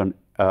project as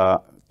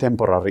a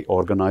temporary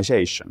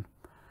organization.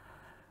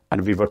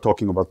 And we were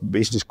talking about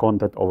business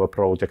content of a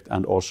project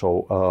and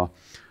also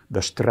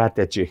the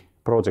strategy,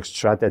 project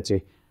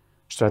strategy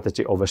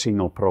of a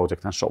single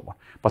project and so on.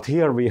 But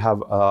here we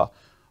have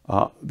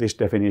this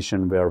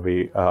definition where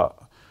we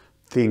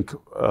think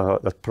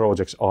that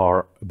projects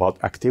are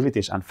about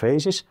activities and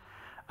phases.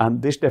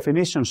 And this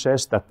definition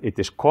says that it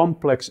is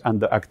complex and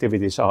the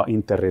activities are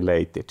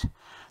interrelated.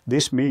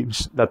 This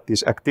means that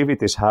these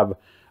activities have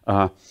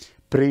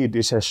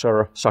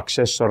predecessor,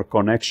 successor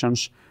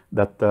connections,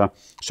 that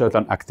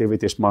certain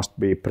activities must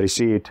be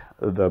precede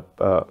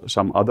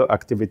some other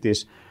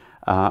activities,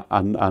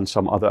 and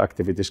some other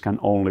activities can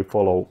only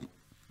follow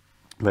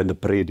when the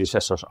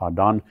predecessors are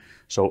done.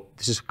 So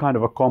this is kind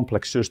of a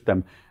complex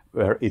system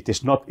where it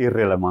is not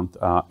irrelevant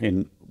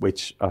in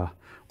which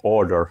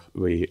order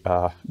we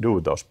do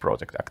those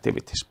project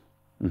activities.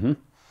 Mm-hmm.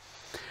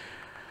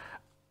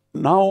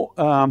 Now,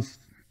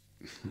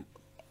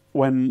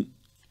 when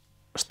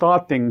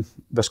starting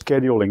the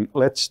scheduling,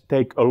 let's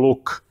take a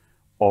look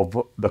of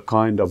the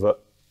kind of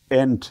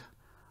end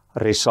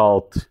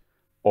result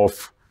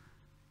of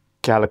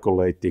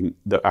calculating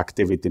the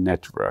activity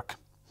network.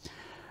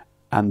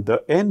 And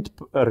the end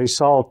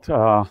result,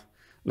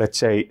 let's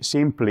say,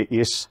 simply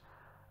is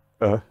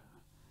a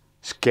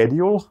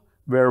schedule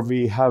where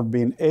we have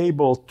been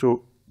able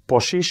to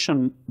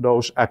position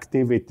those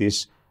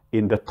activities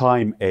in the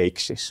time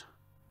axis.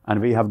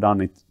 And we have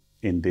done it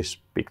in this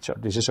picture.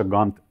 This is a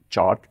Gantt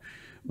chart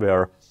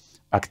where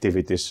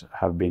activities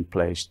have been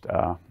placed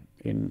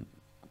on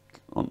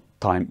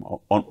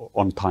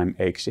time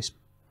axis.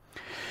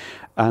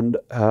 And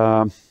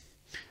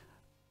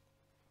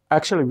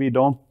actually we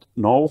don't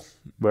know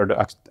where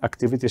the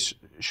activities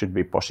should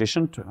be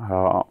positioned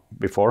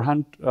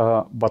beforehand,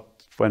 but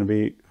when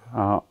we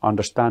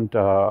understand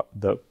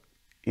the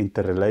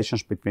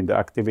interrelations between the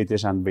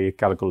activities and we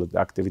calculate the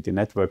activity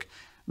network,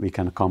 we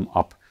can come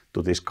up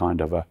to this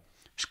kind of a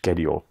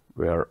schedule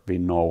where we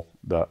know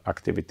the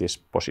activities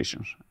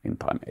positions in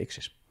time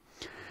axis.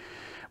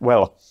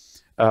 Well,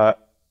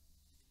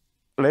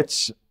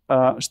 let's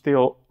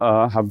still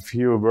have a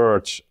few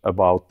words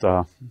about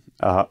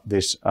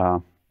this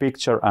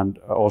picture and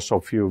also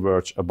a few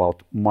words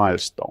about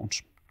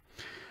milestones.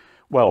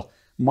 Well,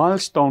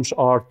 milestones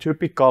are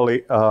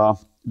typically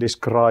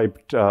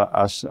described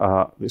as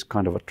this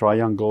kind of a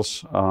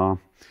triangles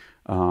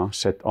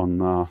set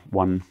on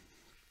one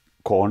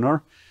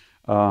corner,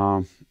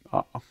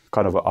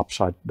 kind of an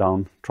upside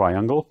down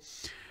triangle.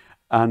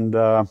 And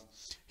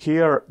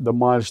here the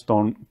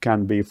milestone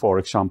can be, for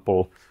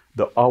example,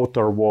 the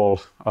outer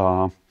wall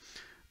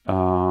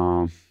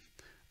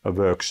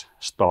works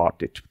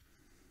started.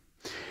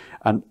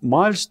 And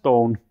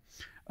milestone,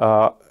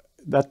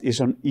 that is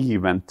an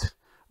event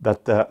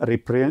that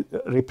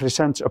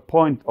represents a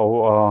point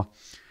of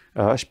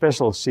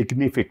special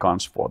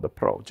significance for the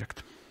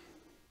project.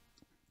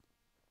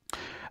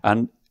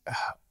 And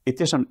it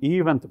is an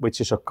event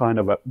which is a kind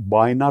of a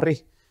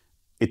binary.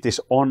 It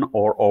is on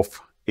or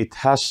off. It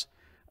has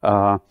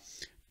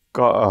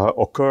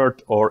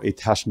occurred or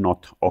it has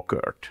not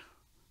occurred.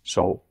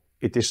 So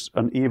it is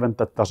an event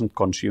that doesn't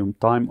consume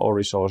time or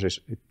resources.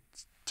 It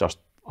just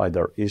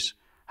either is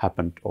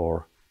happened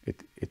or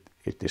it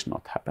is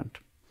not happened.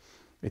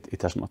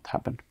 It has not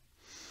happened.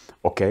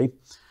 Okay.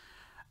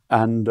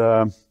 And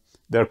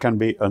there can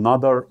be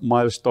another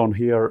milestone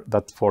here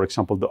that, for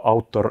example, the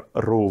outer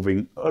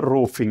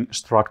roofing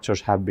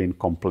structures have been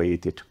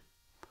completed.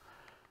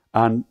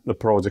 And the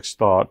project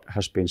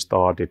has been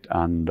started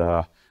and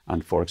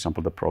for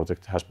example, the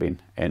project has been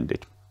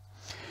ended.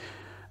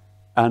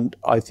 And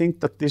I think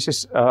that this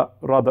is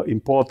rather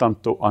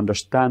important to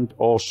understand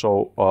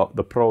also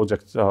the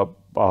project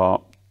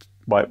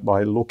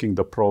by looking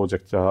the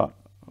project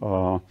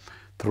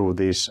through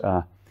these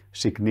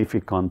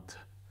significant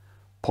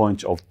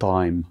points of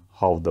time,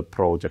 how the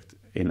project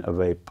in a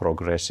way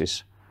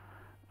progresses,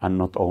 and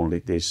not only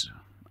these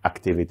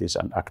activities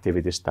and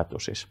activity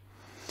statuses.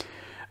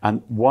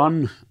 And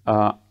one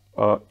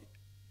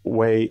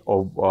way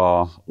of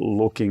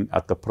looking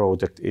at the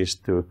project is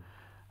to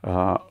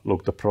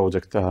look the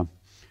project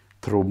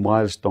through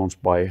milestones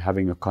by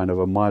having a kind of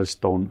a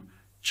milestone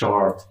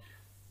chart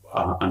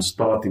and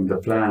starting the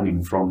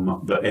planning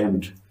from the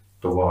end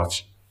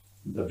towards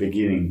the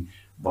beginning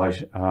by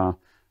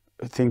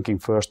thinking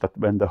first that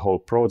when the whole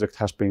project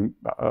has been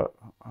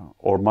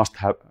or must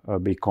have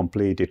be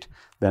completed,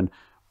 then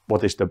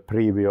what is the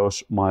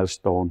previous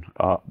milestone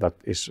that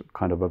is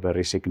kind of a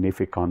very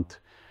significant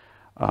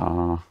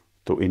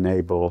to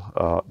enable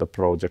the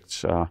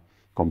project's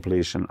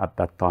completion at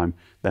that time,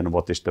 then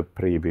what is the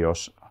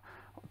previous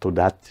to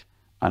that,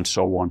 and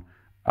so on.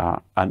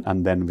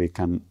 And then we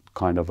can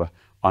kind of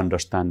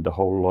understand the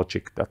whole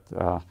logic that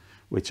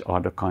which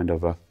are the kind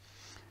of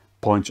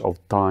points of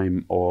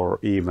time or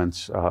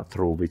events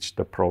through which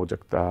the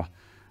project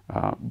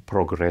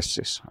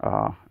progresses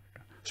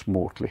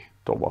smoothly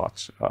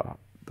towards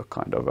the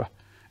kind of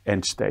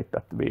end state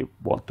that we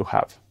want to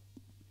have.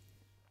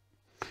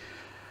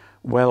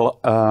 Well,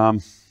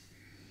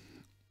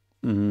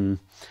 when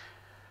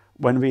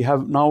we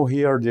have now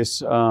here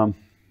this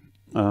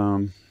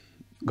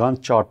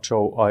Gantt chart,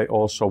 so I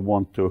also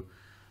want to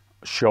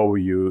show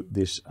you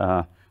this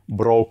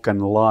broken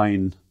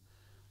line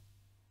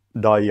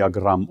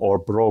diagram or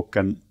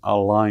broken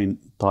line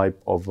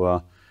type of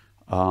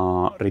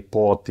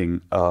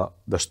reporting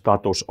the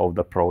status of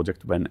the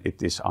project when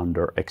it is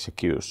under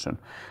execution.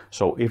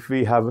 So if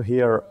we have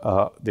here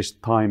this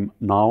time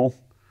now,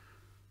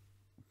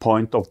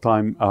 point of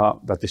time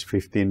that is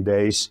 15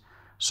 days,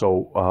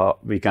 so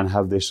we can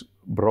have this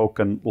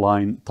broken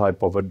line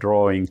type of a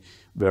drawing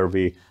where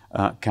we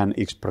can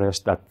express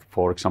that,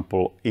 for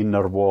example,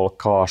 inner wall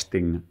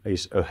casting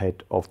is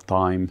ahead of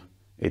time.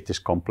 It is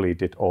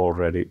completed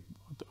already.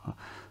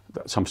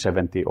 Some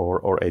 70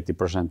 or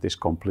 80% is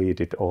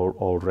completed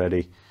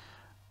already.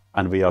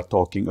 And we are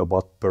talking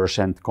about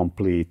percent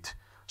complete.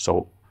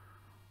 So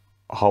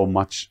how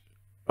much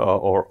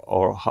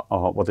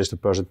what is the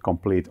percent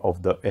complete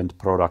of the end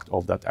product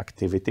of that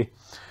activity?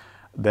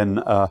 Then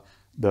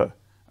the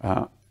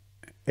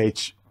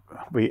AC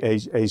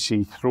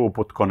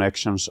throughput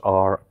connections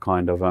are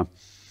kind of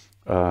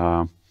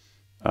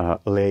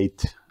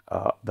late.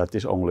 That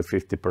is only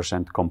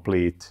 50%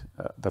 complete,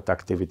 that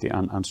activity,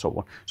 and so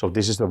on. So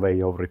this is the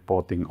way of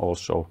reporting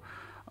also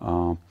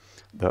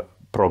the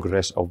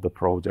progress of the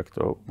project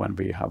when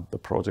we have the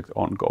project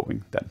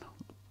ongoing then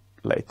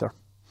later.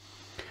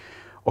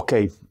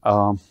 Okay,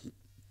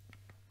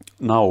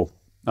 now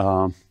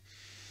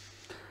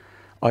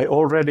I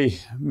already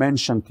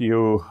mentioned to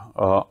you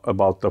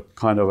about the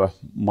kind of a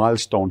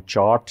milestone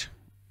chart.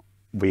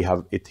 We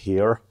have it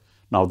here.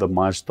 Now the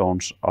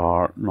milestones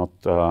are not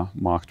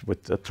marked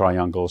with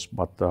triangles,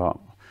 but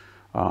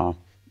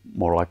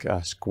more like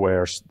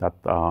squares that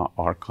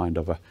are kind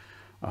of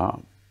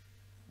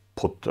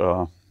put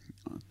to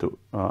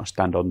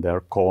stand on their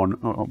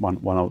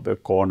one of the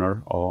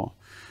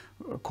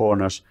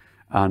corners,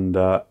 and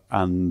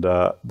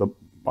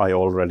I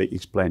already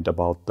explained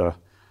about the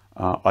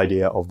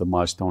idea of the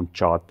milestone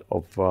chart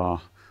of,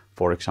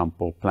 for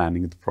example,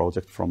 planning the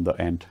project from the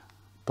end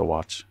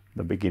towards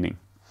the beginning.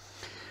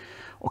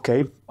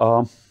 Okay,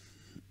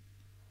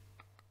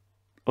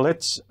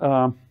 let's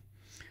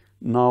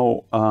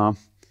now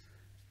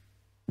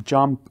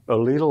jump a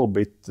little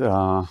bit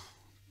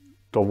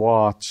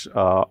towards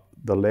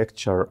the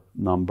lecture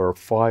number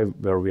 5,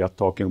 where we are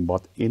talking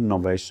about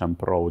innovation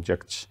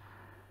projects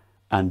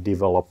and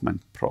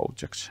development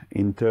projects,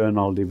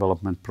 internal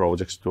development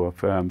projects to a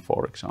firm,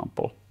 for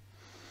example.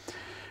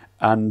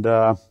 And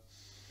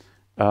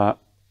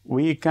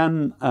we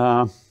can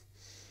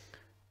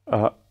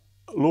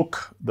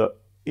look the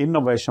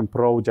innovation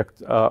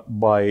project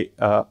by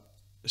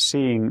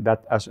seeing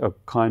that as a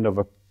kind of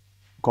a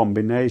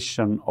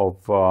combination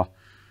of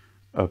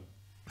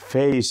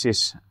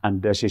phases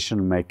and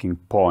decision-making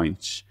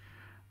points.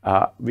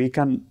 We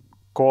can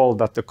call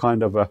that a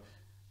kind of a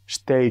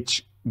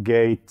stage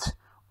gate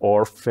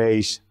or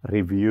phase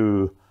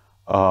review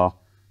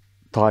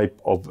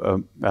type of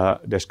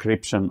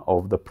description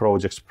of the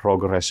project's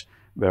progress,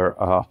 where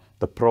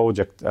the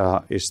project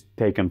is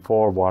taken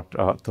forward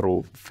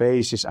through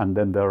phases, and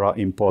then there are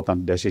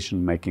important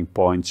decision-making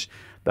points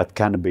that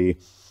can be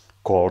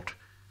called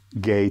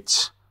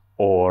gates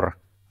or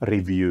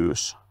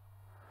reviews.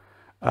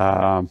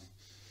 And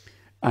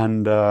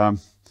the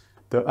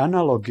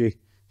analogy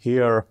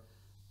here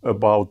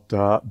about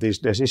these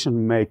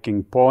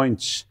decision-making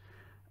points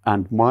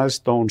and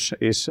milestones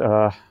is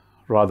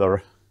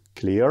rather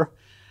clear,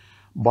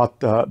 but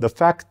the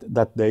fact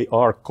that they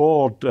are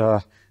called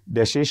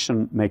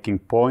decision-making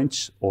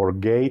points or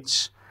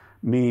gates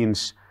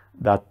means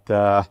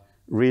that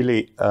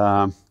really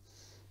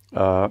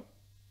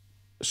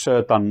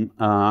certain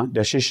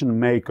decision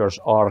makers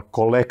are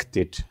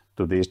collected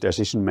to these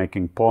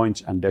decision-making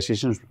points, and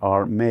decisions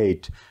are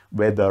made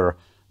whether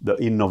the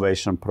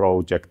innovation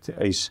project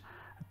is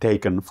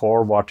taken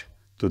forward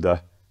to the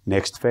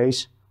next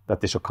phase,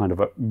 that is a kind of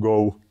a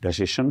go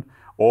decision,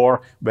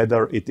 or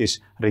whether it is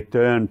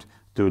returned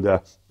to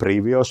the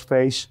previous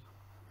phase,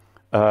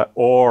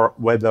 or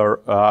whether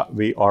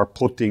we are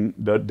putting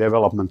the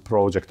development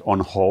project on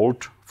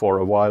hold for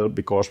a while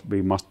because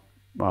we must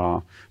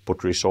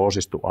put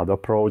resources to other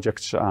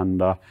projects,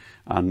 and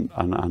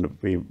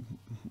we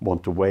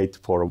want to wait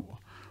for a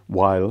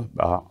while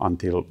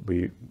until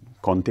we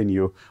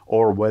continue,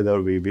 or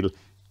whether we will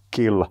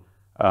kill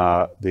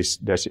this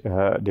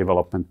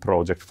development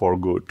project for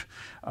good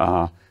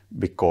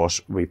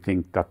because we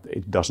think that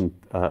it doesn't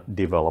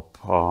develop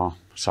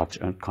such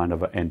a kind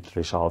of an end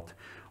result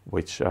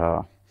which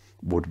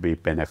would be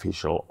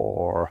beneficial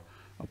or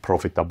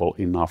profitable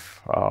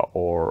enough,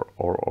 or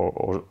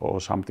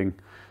something,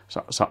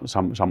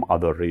 some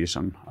other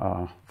reason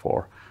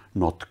for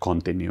not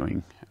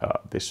continuing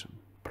this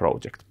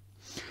project.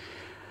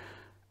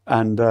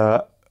 And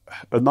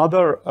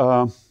another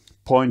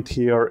point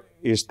here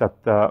is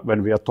that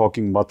when we are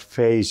talking about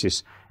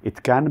phases,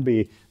 it can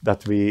be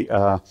that we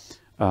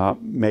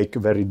make a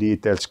very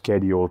detailed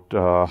schedule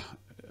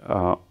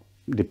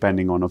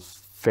depending on a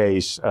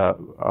phase,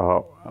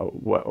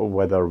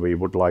 whether we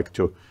would like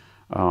to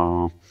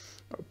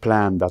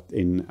plan that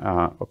in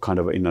kind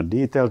of in a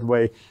detailed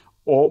way,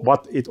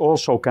 but it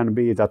also can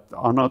be that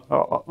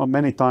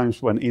many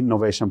times when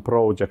innovation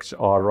projects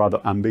are rather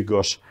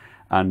ambiguous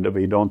and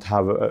we don't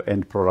have an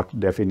end product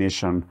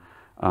definition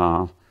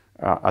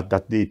at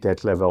that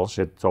detailed level,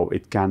 so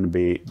it can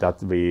be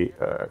that we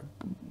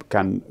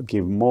can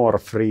give more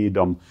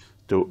freedom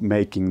to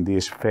making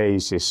these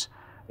phases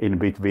in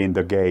between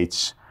the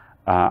gates,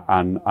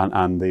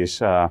 and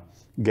these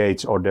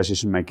gates or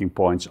decision-making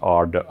points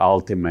are the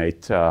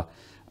ultimate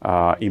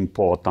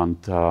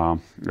important,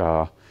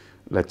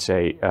 let's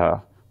say,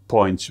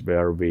 points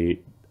where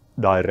we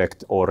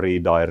direct or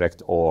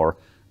redirect or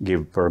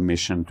give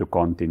permission to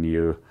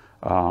continue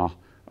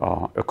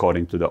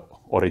according to the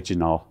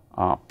original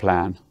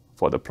plan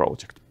for the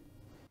project.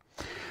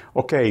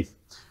 Okay,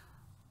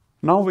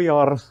 now we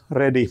are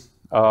ready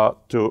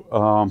to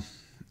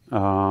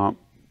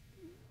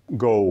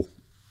go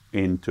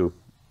into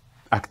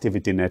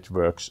activity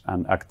networks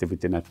and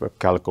activity network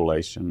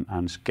calculation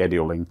and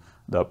scheduling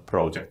the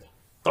project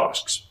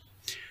tasks.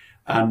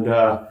 And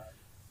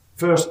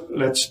first,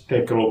 let's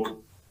take a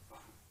look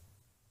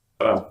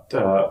at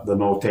the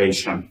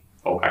notation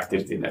of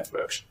activity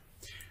networks.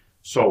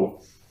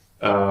 So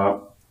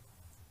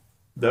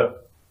the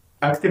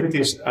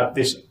activities at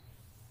this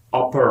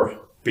upper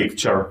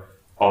picture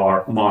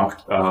are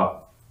marked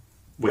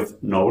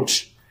with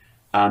nodes,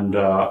 and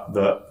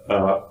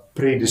the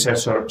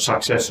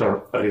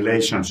predecessor-successor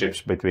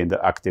relationships between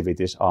the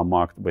activities are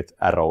marked with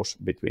arrows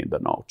between the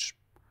nodes.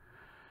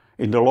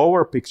 In the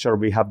lower picture,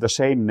 we have the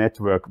same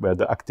network where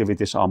the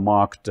activities are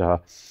marked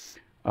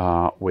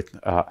with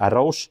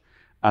arrows,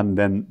 and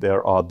then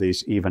there are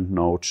these event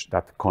nodes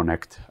that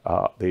connect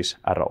these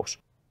arrows.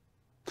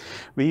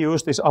 We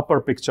use this upper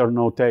picture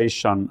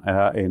notation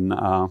in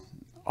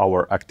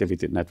our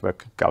activity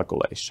network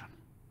calculation.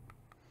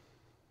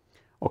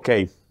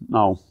 Okay,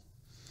 now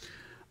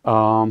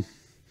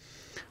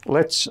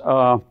let's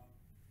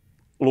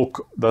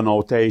look the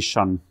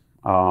notation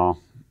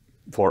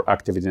for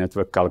activity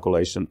network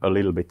calculation a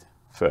little bit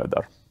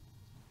further.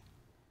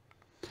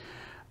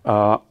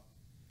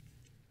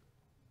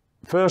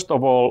 First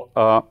of all,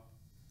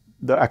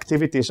 the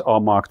activities are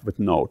marked with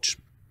nodes.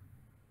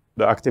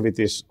 The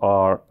activities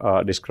are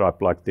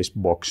described like this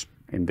box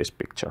in this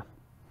picture.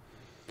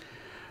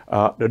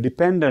 The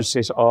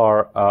dependencies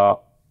are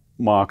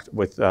marked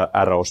with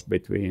arrows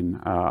between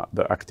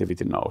the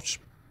activity nodes.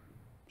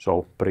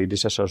 So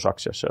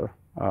predecessor-successor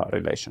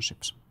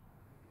relationships.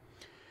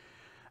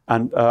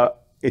 And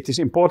it is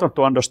important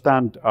to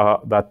understand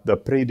that the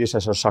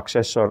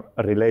predecessor-successor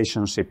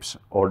relationships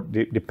or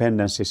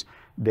dependencies,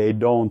 they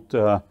don't,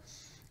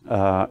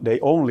 they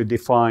only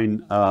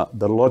define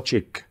the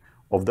logic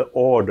of the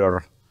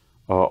order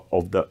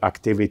of the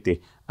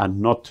activity, and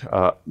not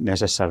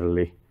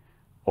necessarily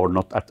or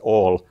not at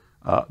all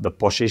the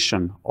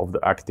position of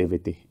the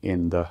activity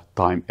in the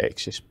time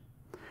axis.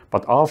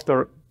 But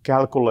after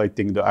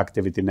calculating the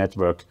activity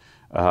network,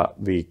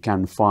 we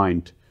can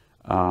find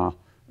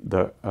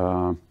the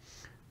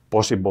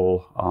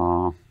possible,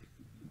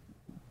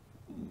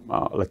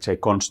 let's say,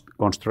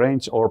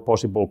 constraints or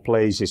possible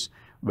places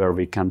where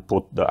we can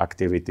put the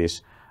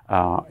activities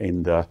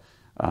in the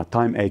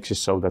time axis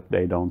so that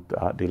they don't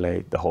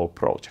delay the whole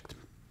project.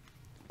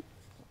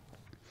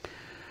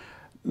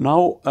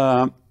 Now,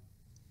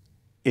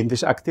 in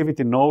this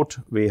activity node,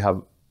 we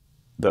have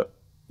the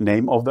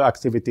name of the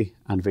activity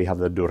and we have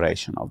the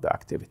duration of the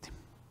activity.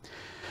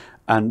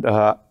 And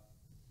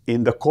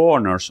in the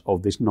corners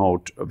of this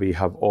node, we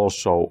have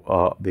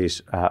also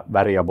these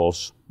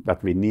variables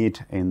that we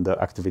need in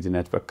the activity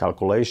network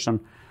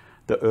calculation: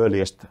 the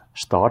earliest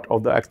start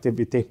of the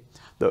activity,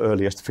 the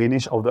earliest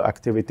finish of the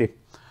activity,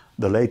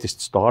 the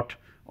latest start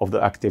of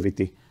the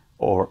activity,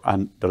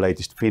 and the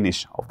latest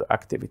finish of the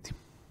activity.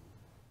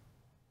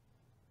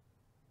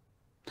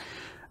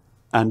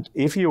 And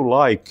if you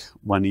like,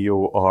 when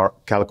you are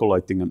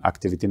calculating an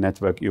activity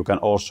network, you can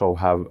also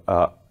have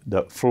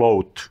the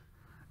float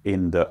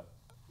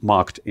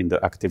marked in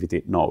the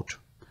activity node.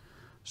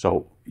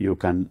 So you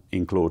can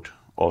include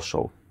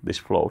also this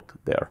float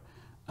there.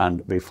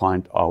 And we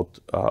find out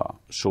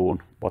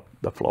soon what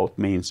the float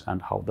means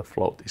and how the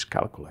float is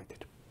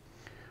calculated.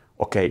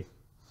 Okay.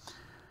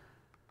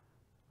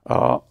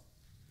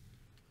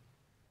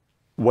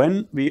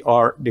 When we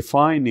are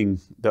defining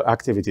the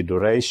activity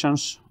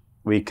durations,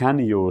 we can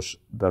use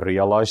the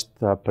realized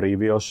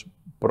previous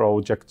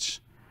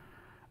projects.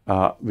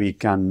 We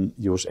can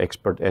use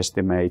expert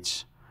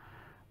estimates.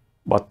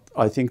 But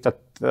I think that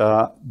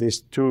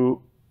these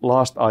two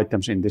last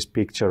items in this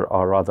picture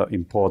are rather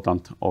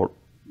important, or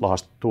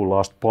two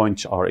last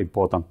points are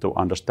important to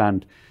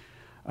understand.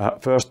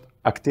 First,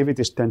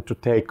 activities tend to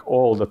take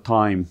all the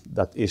time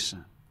that is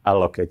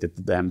allocated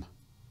to them.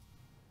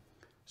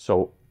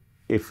 So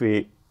if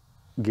we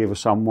give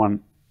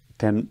someone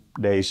 10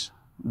 days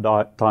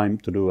time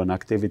to do an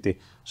activity,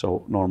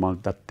 so normally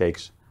that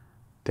takes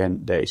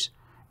 10 days.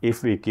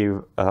 If we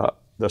give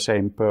the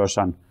same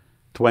person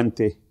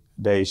 20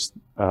 days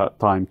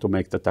time to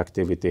make that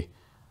activity,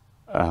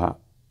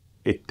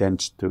 it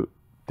tends to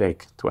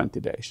take 20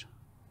 days.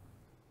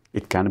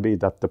 It can be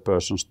that the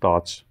person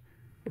starts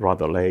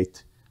rather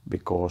late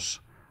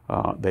because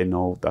they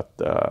know that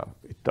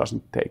it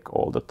doesn't take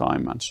all the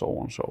time and so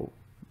on. So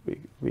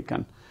we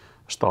can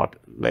start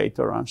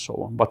later and so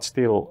on. But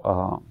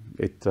still,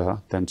 it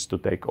tends to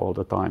take all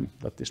the time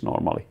that is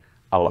normally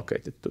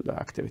allocated to the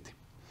activity.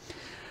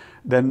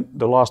 Then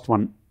the last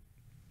one,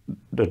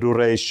 the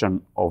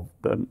duration of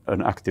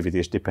an activity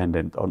is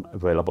dependent on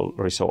available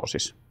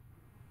resources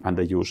and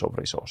the use of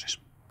resources.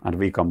 And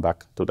we come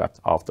back to that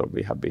after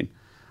we have been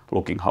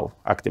looking how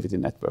activity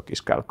network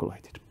is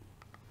calculated.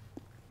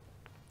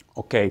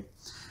 Okay,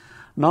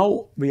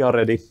 now we are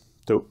ready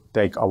to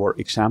take our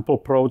example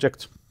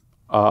project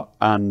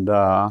and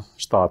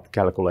start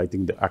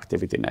calculating the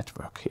activity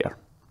network here.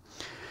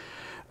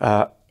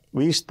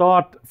 We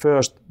start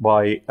first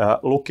by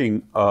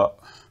looking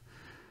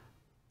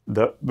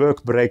the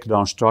work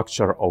breakdown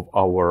structure of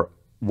our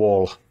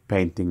wall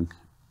painting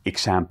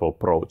example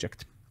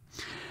project.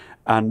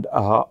 And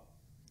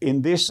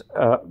in this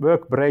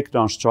work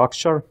breakdown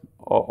structure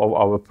of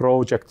our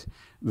project,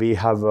 we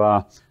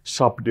have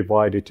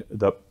subdivided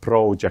the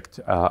project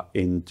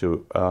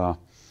into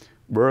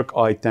work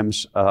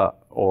items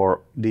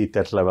or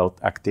detailed level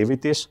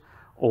activities.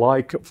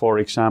 Like, for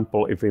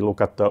example, if we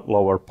look at the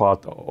lower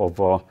part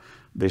of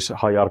this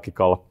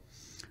hierarchical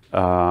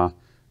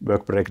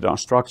work breakdown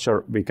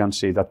structure, we can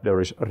see that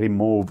there is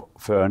remove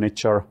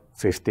furniture,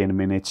 15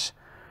 minutes,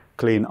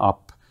 clean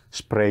up,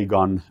 spray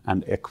gun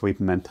and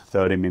equipment,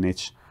 30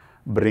 minutes,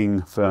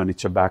 bring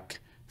furniture back,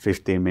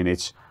 15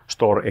 minutes,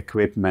 store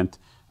equipment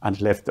and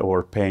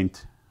leftover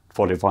paint,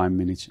 45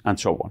 minutes, and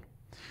so on.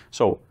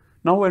 So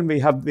now when we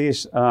have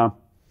these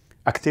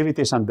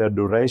activities and their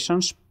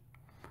durations,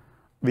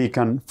 we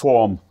can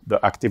form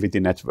the activity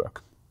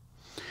network.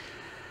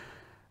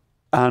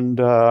 And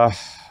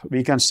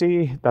we can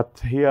see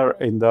that here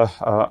in the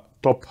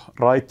top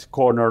right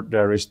corner,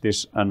 there is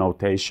this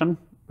annotation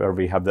where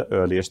we have the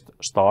earliest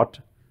start,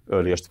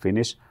 earliest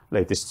finish,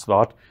 latest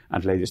start,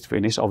 and latest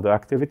finish of the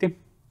activity.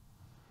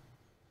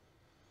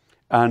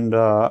 And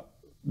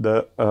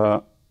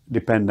the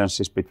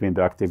dependencies between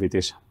the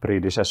activities,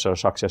 predecessor,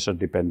 successor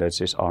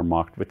dependencies are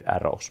marked with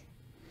arrows.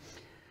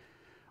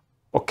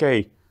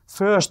 Okay,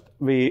 first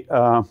we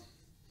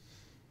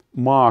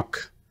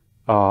mark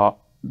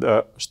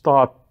the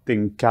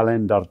starting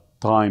calendar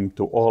time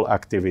to all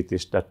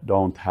activities that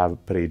don't have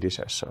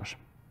predecessors.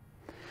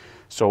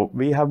 So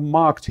we have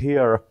marked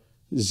here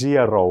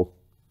 0,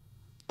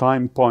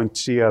 time point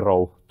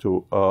 0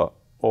 to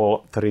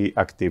all 3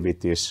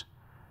 activities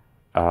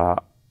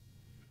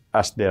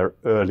as their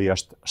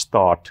earliest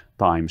start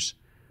times,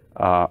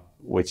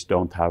 which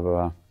don't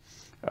have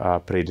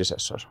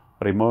predecessors.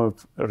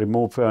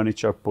 Remove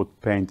furniture,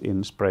 put paint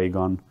in, spray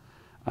gun,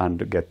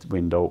 and get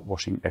window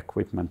washing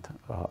equipment.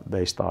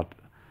 They start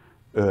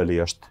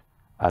earliest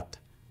at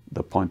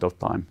the point of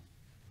time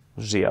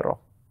 0.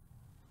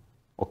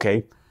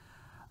 Okay.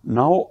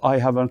 Now I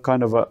have a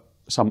kind of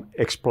some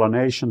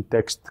explanation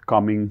text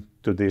coming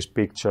to these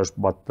pictures,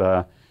 but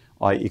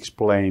I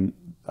explain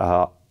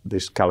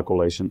this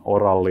calculation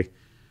orally.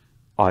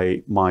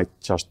 I might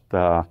just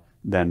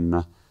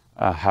then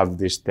have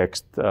this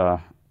text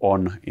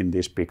on in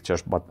these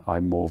pictures, but I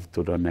move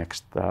to the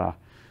next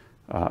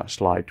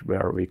slide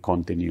where we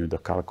continue the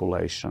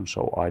calculation.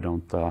 So I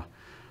don't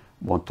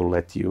want to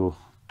let you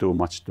too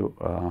much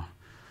to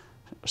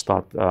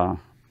start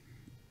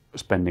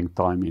spending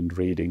time in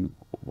reading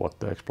what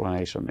the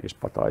explanation is,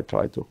 but I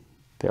try to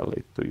tell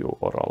it to you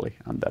orally,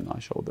 and then I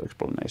show the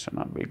explanation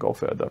and we go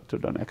further to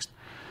the next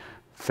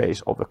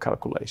phase of the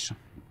calculation.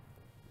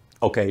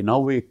 Okay, now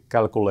we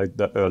calculate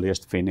the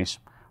earliest finish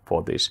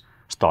for these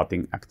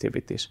starting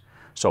activities.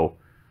 So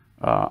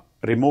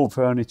remove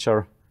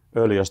furniture,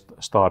 earliest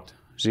start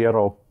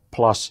 0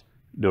 plus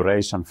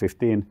duration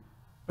 15,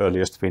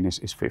 earliest finish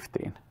is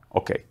 15.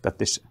 Okay,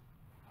 that is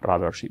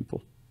rather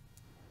simple.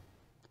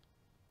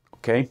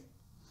 Okay.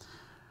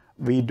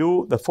 We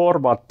do the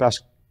forward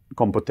pass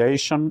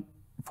computation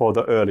for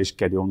the early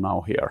schedule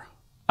now here,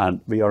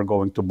 and we are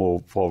going to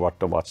move forward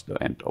towards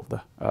the end of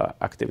the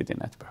activity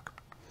network.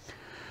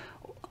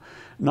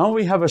 Now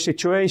we have a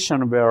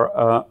situation where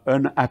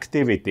an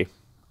activity,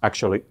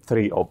 actually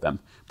 3 of them,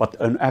 but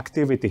an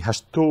activity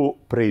has 2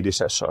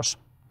 predecessors.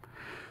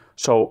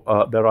 So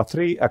there are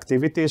 3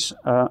 activities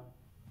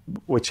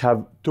which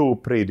have 2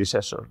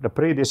 predecessors. The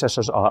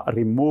predecessors are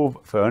remove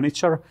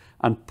furniture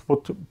and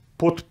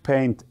put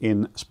paint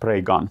in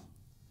spray gun.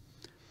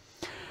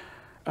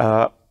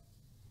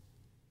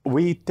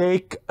 We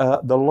take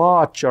the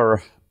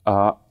larger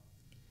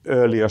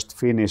earliest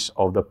finish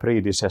of the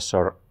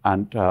predecessor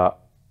and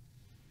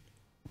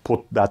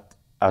put that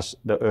as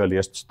the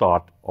earliest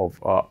start of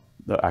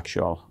the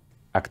actual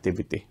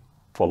activity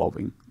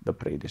following the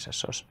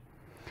predecessors.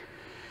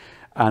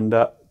 And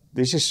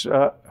this is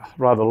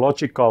rather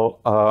logical.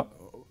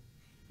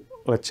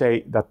 Let's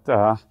say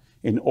that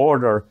in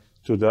order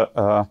to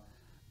the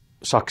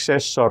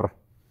successor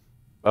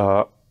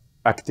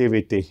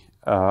activity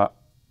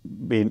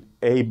being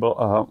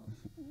able,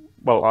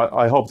 well,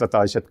 I hope that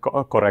I said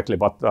correctly,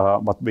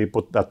 but we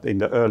put that in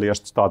the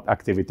earliest start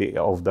activity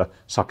of the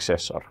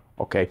successor.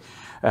 Okay,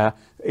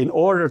 in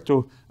order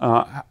to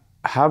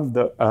have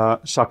the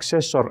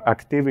successor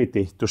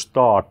activity to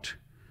start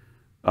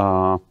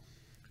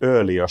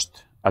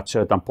earliest at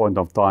certain point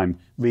of time,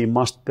 we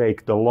must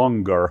take the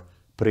longer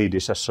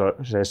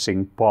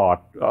predecessing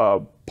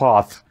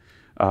path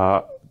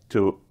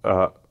to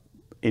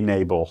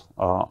enable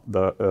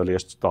the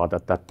earliest start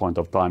at that point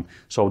of time.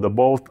 So the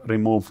both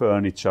remove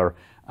furniture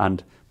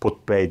and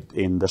put paint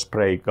in the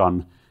spray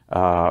gun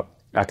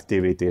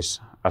activities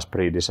as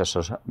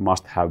predecessors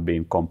must have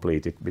been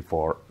completed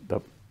before the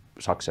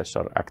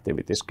successor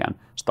activities can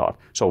start.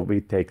 So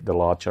we take the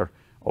larger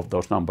of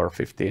those number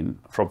 15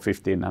 from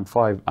 15 and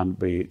 5, and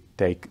we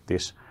take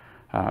this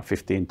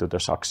 15 to the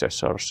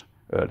successor's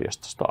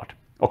earliest start.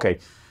 Okay,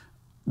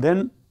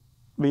 then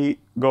we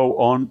go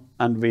on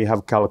and we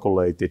have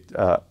calculated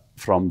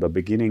from the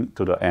beginning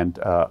to the end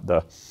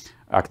the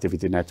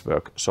activity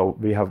network. So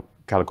we have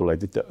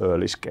calculated the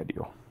early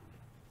schedule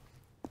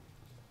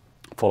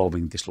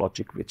following this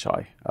logic which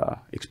I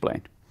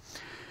explained.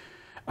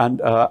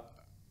 And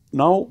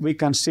now we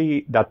can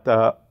see that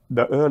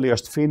the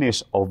earliest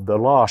finish of the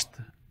last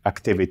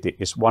activity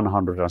is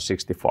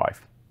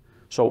 165.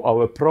 So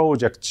our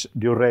project's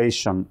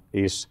duration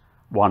is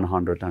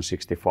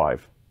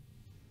 165.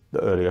 The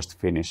earliest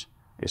finish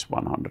is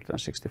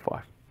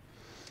 165.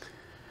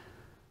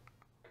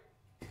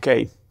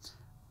 Okay,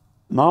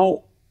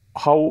 now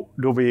how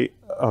do we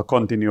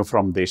continue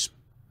from this?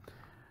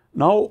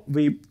 Now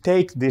we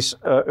take this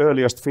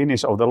earliest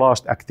finish of the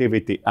last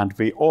activity and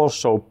we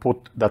also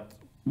put that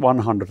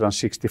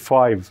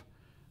 165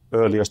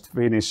 earliest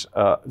finish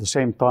the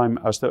same time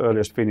as the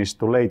earliest finish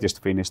to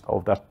latest finish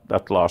of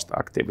that last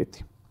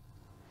activity.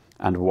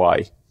 And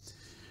why?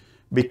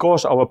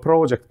 Because our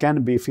project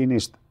can be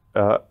finished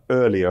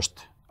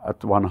earliest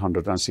at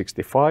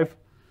 165,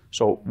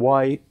 so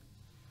why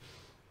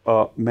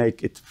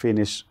make it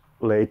finish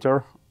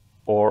later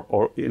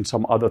or in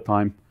some other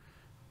time?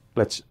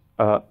 Let's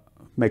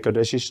make a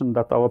decision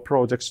that our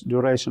project's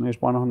duration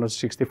is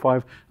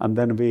 165, and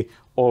then we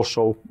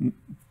also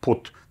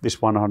put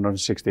this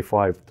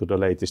 165 to the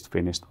latest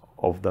finish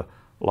of the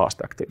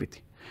last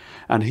activity.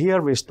 And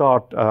here we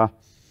start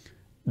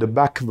the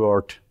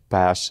backward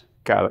pass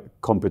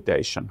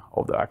computation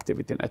of the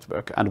activity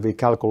network, and we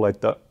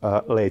calculate the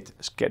late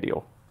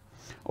schedule.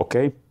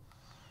 Okay.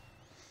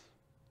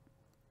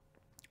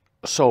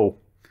 So,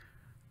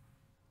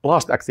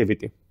 last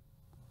activity,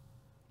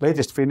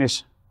 latest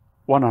finish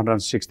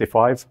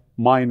 165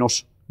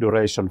 minus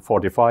duration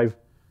 45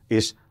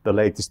 is the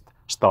latest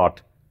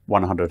start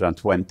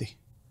 120.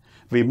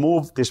 We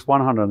move this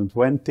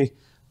 120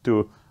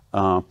 to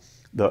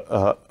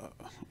the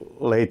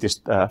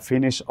latest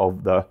finish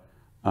of the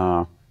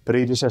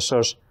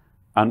predecessors,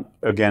 and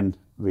again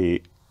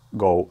we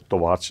go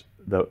towards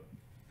the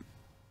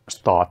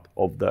start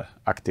of the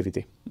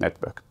activity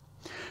network.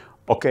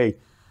 Okay,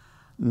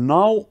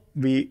 now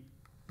we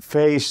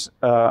face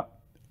a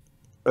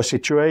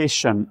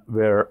situation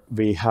where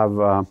we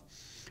have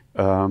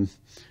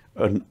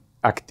an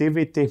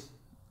activity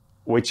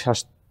which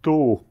has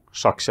 2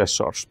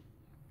 successors.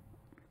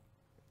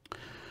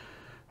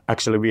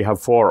 Actually, we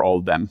have 4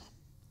 of them.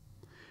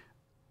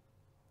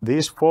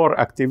 These 4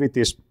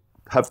 activities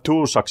have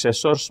 2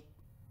 successors,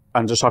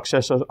 and the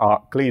successors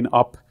are clean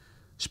up,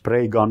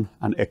 spray gun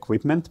and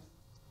equipment,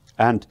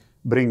 and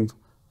bring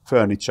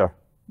furniture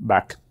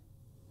back.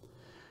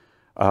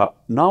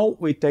 Now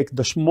we take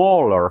the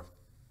smaller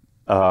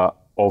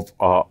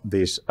of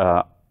these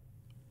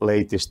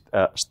latest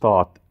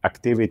start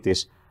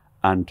activities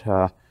and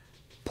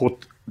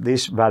put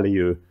this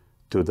value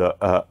to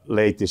the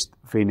latest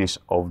finish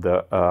of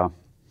the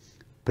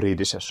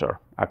predecessor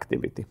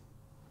activity,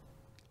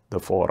 the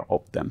 4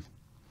 of them.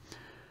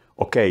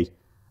 Okay,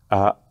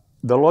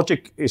 The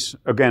logic is,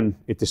 again,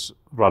 it is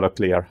rather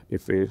clear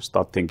if we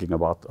start thinking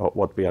about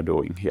what we are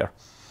doing here.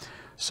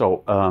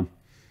 So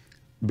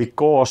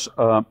because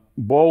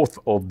both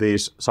of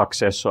these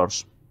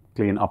successors,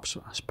 clean up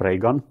spray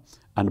gun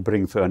and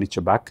bring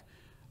furniture back,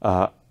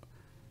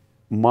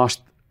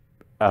 must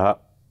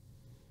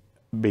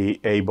be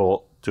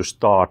able to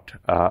start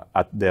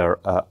at their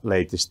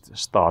latest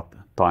start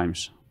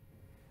times,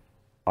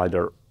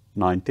 either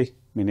 90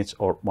 minutes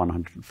or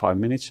 105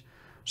 minutes.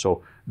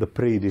 So the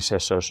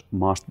predecessors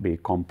must be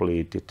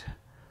completed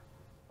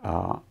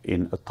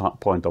in a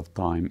point of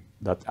time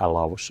that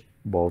allows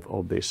both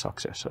of these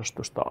successors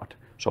to start.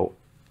 So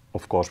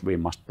of course we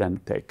must then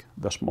take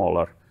the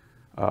smaller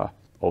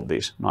of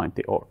these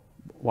 90 or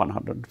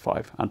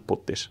 105 and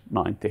put this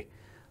 90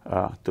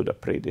 to the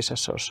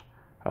predecessors'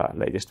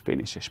 latest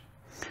finishes.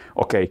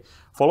 Okay,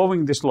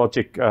 following this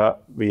logic,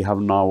 we have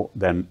now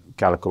then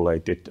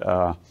calculated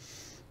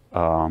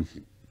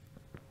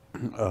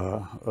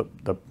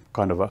the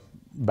kind of a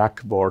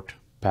backward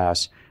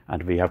pass,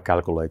 and we have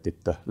calculated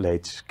the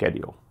late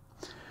schedule.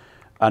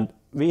 And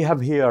we have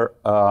here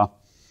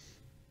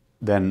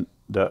then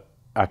the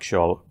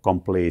actual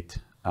complete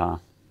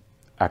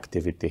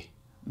activity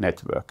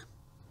network.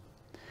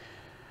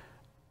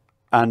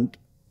 And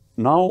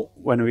now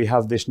when we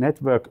have this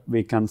network,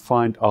 we can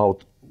find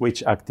out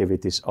which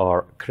activities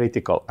are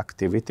critical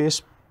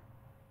activities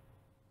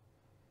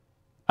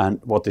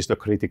and what is the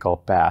critical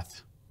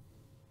path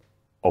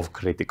of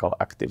critical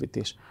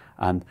activities.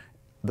 And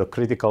the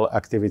critical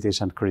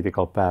activities and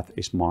critical path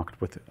is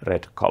marked with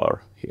red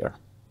color here.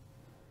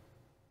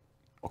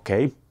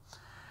 Okay.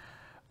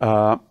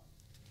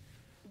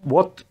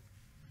 What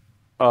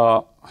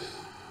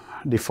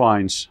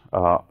defines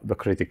the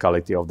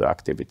criticality of the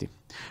activity?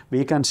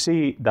 We can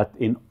see that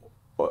in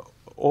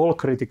all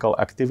critical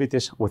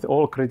activities, with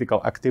all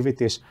critical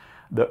activities,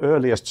 the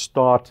earliest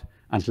start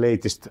and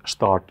latest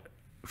start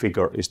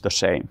figure is the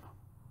same.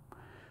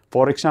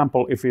 For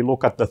example, if we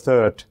look at the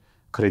third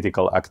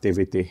critical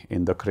activity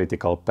in the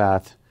critical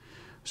path,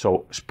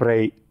 so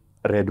spray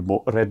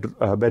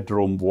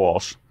bedroom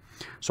walls.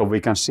 So we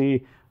can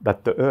see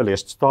that the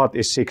earliest start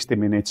is 60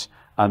 minutes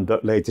and the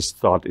latest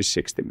start is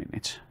 60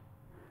 minutes.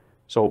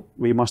 So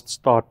we must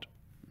start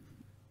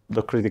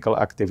the critical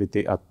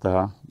activity at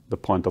the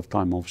point of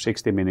time of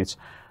 60 minutes,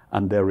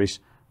 and there is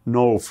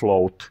no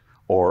float,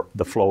 or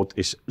the float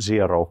is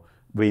 0.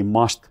 We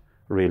must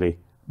really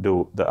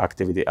do the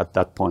activity at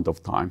that point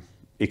of time,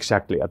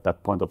 exactly at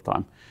that point of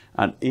time.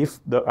 And if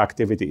the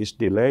activity is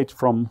delayed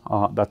from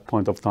that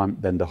point of time,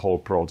 then the whole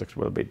project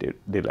will be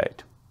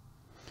delayed.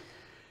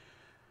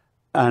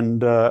 And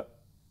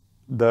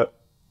the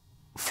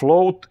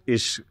float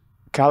is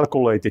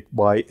calculated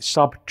by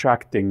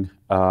subtracting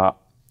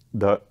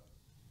the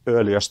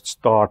earliest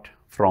start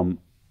from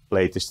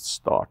latest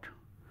start,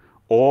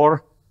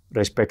 or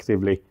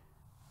respectively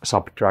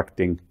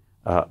subtracting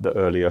the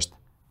earliest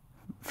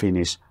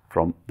finish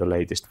from the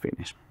latest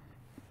finish.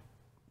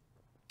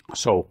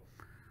 So,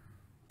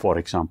 for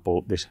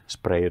example, this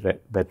spray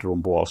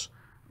bedroom walls,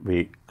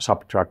 we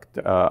subtract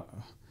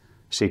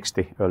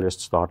 60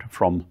 earliest start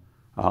from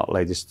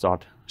latest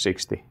start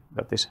 60,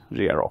 that is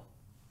 0.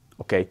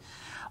 Okay,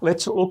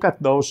 let's look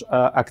at those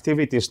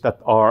activities that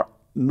are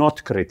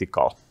not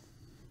critical.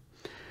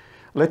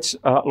 Let's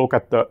look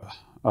at the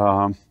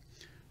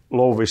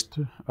lowest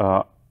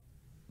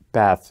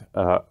path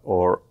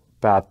or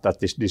path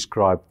that is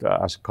described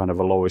as kind of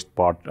a lowest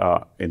part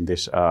in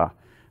this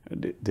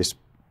this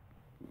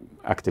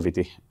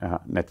activity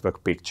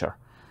network picture.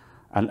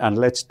 And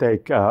let's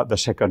take the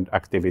second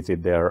activity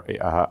there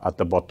at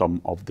the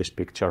bottom of this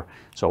picture.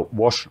 So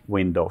wash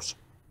windows.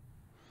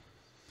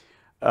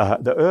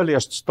 The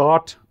earliest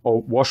start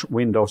of wash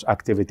windows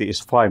activity is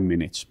 5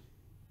 minutes.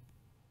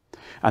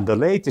 And the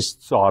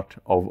latest start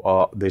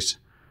of this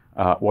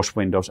wash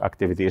windows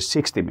activity is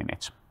 60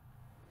 minutes.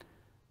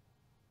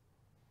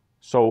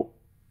 So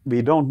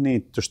we don't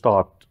need to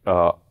start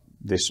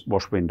this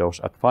wash windows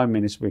at 5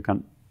 minutes. We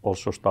can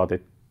also start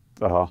it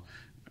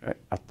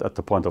at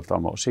the point of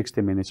time of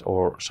 60 minutes,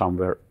 or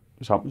somewhere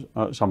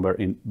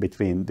in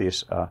between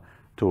these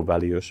two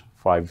values,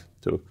 5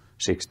 to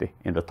 60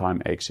 in the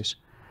time axis.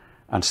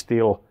 And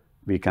still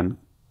we can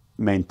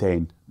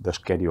maintain the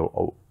schedule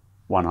of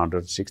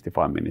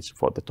 165 minutes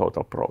for the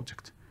total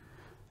project.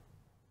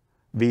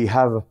 We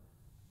have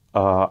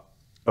a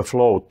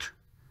float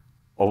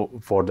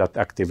for that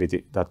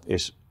activity that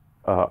is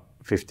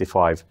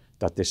 55,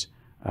 that is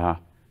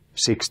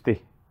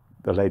 60,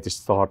 the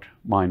latest start,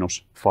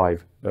 minus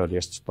 5,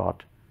 earliest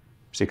start.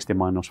 60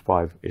 minus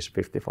 5 is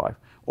 55,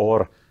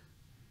 or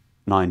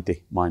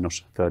 90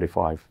 minus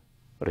 35,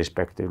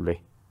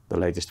 respectively, the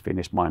latest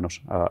finish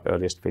minus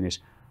earliest finish.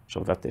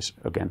 So that is,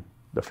 again,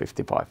 the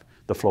 55.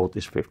 The float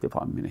is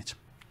 55 minutes.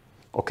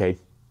 Okay.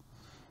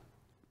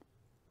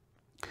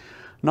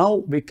 Now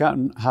we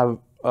can have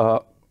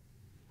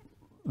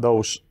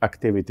those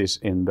activities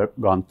in the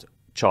Gantt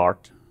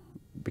chart,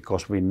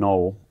 because we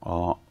know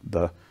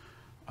the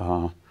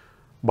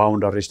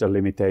boundaries, the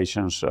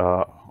limitations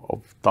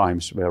of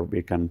times where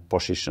we can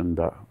position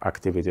the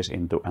activities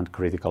into, and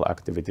critical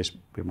activities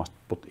we must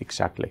put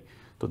exactly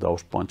to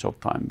those points of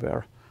time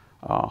where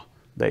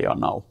they are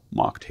now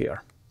marked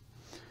here.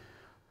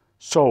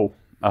 So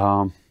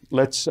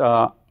let's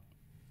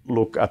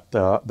look at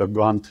the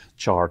Gantt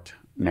chart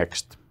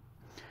next.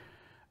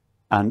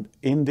 And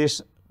in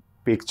this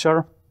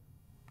picture,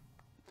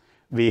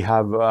 we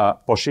have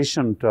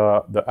positioned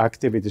the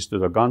activities to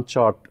the Gantt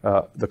chart.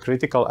 The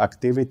critical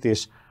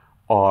activities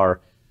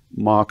are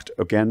marked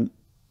again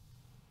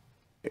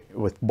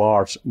with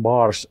bars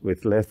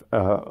with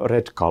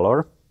red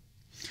color.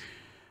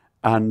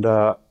 And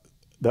the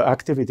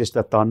activities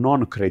that are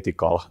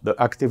non-critical, the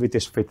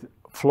activities with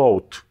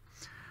float,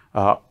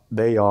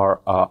 they are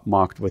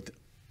marked with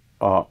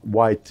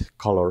white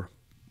color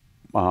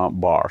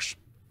bars.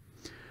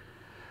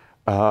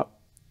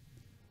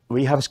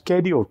 We have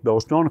scheduled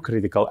those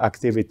non-critical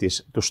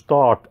activities to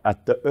start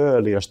at the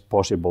earliest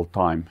possible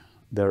time,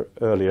 their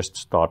earliest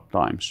start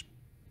times,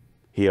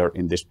 here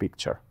in this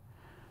picture.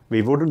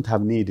 We wouldn't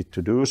have needed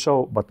to do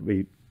so, but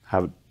we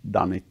have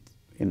done it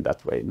in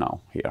that way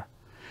now here.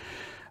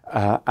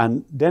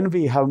 And then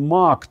we have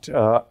marked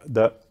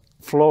the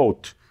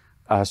float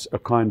as a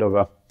kind of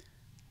a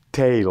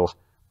tail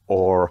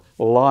or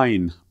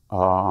line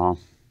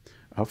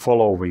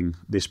following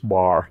this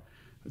bar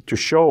to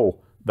show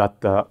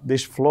that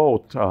this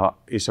float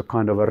is a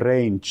kind of a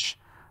range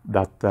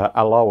that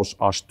allows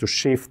us to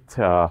shift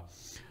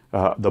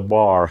the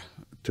bar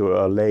to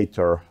a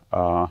later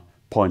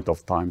point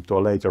of time, to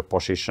a later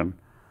position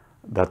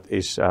that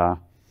is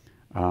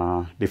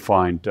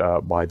defined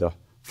by the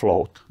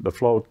float. The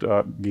float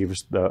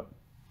gives the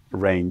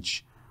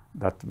range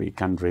that we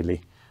can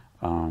really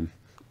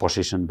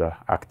position the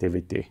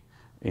activity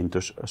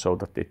into, so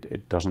that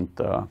it doesn't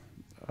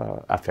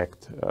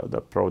affect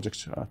the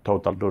project's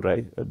total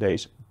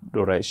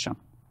duration.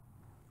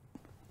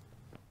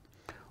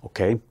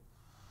 Okay.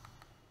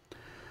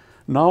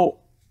 Now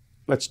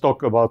let's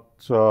talk about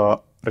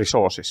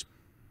resources.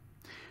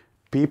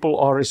 People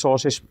are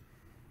resources.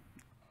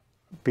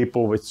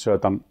 People with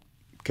certain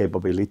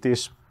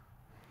capabilities,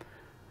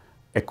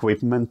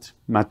 equipment,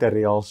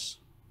 materials,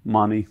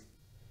 money,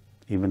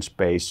 even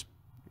space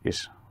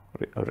is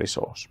a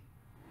resource.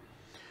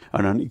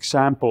 And an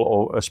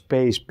example of a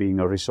space being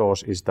a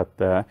resource is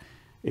that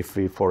if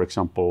we, for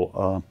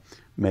example,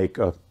 make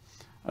a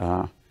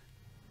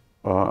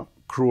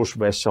cruise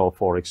vessel,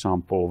 for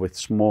example, with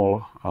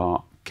small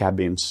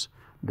cabins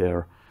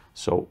there,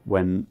 so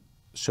when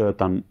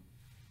certain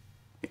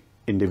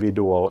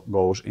individual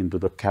goes into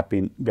the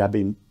cabin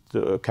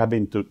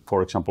to,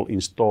 for example,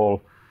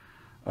 install,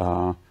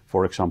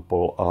 for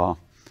example,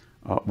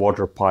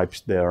 water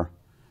pipes there,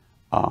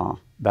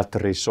 that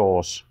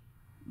resource,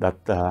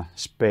 that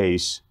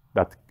space,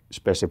 that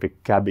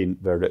specific cabin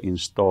where the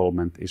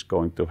installment is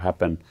going to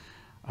happen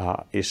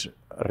is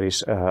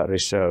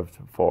reserved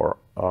for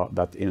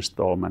that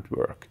installment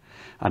work.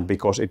 And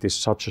because it is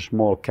such a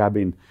small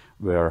cabin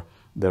where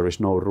there is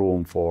no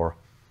room for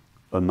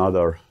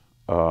another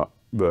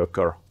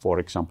worker, for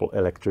example,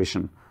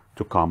 electrician,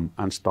 to come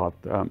and start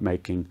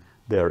making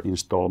their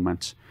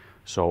installments,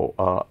 so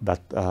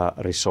that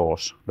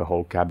resource, the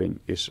whole cabin,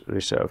 is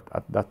reserved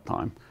at that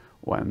time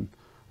when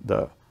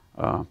the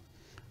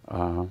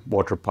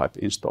water pipe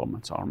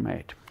installments are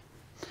made.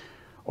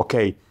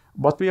 Okay,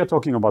 but we are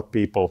talking about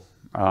people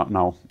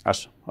now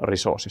as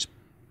resources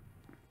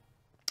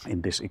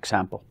in this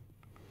example.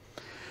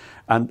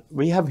 And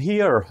we have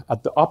here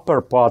at the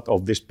upper part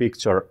of this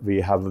picture,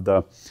 we have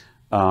the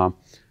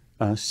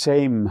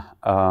same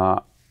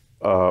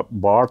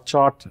bar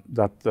chart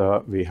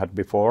that we had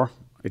before.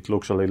 It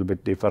looks a little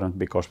bit different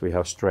because we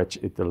have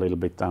stretched it a little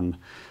bit and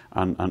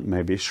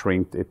maybe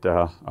shrinked it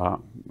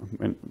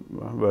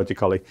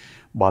vertically,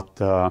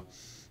 but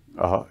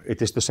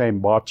it is the same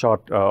bar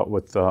chart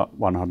with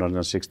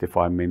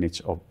 165 minutes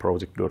of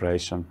project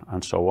duration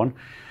and so on.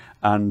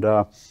 And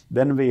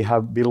then we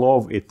have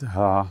below it,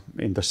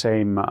 in the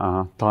same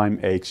time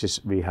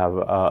axis, we have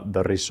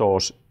the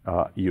resource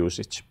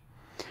usage.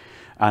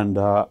 And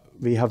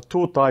we have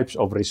two types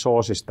of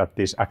resources that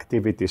these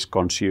activities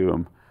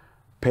consume: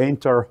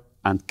 painter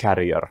and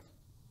carrier.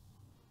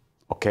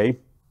 Okay?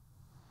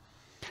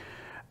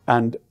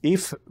 And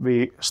if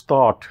we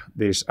start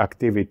these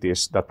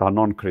activities that are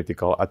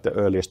non-critical at the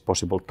earliest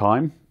possible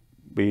time,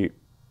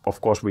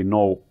 of course we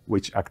know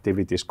which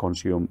activities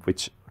consume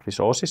which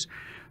resources.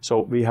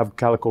 So we have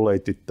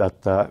calculated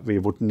that we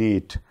would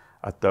need,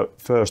 at the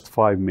first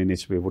 5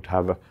 minutes, we would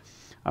have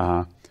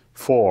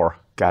 4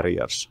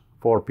 carriers,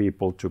 4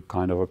 people to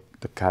kind of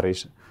to carry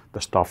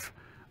the stuff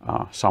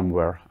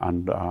somewhere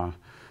and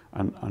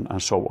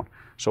so on.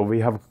 So we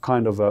have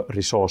kind of a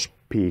resource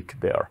peak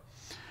there.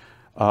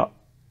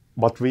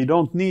 But we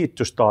don't need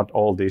to start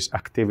all these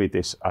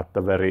activities at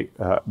the very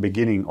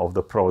beginning of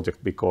the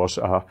project, because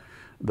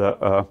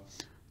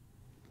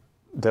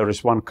there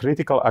is one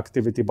critical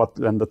activity, but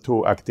then the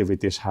 2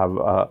 activities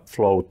have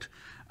float,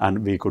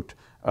 and we could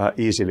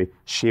easily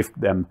shift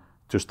them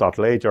to start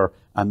later,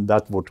 and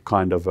that would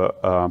kind of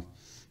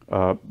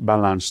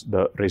balance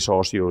the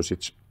resource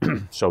usage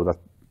so that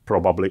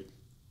probably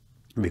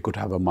we could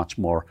have a much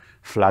more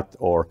flat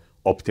or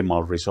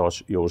optimal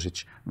resource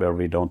usage where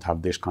we don't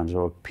have these kinds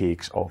of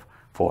peaks of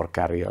 4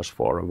 carriers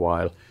for a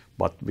while,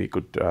 but we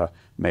could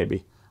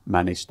maybe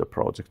manage the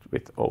project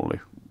with only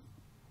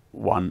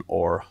 1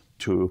 or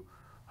 2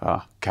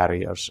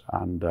 carriers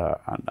and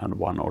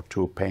 1 or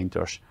 2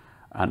 painters,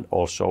 and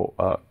also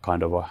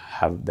kind of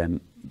have them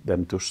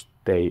to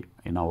stay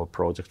in our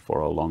project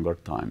for a longer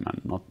time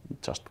and not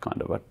just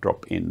kind of a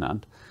drop in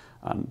and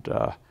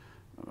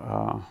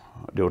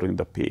during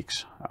the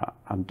peaks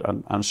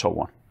and so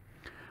on.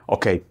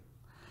 Okay,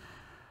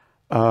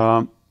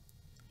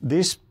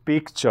 this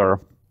picture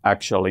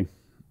actually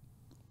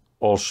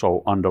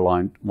also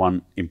underlined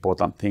one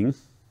important thing,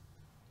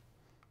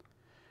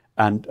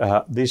 and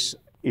this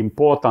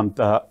important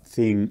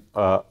thing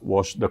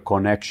was the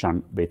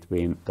connection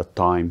between the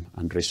time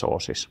and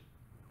resources,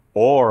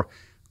 or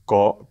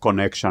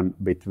connection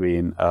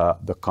between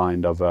the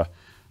kind of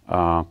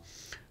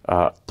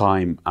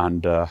time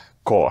and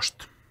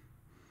cost.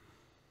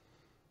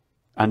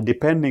 And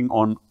depending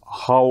on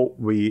how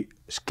we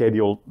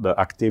schedule the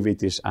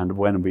activities and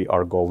when we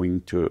are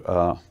going to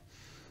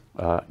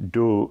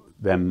do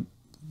them,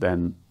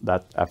 then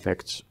that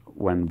affects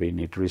when we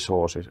need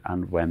resources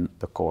and when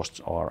the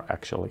costs are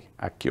actually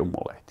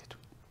accumulated.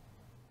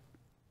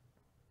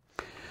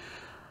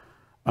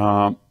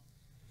 I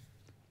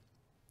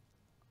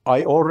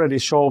already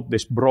showed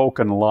this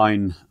broken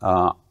line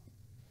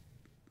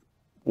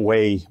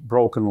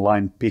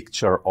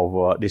picture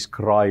of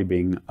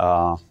describing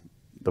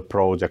the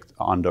project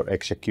under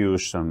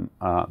execution,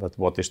 that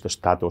what is the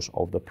status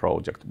of the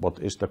project, what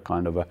is the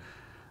kind of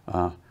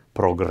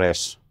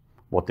progress,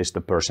 what is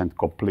the percent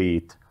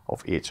complete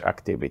of each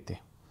activity.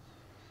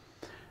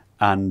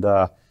 And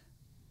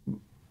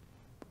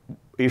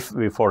if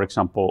we, for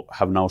example,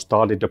 have now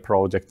started the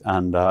project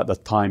and the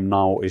time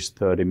now is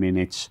 30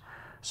 minutes,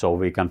 so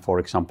we can, for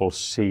example,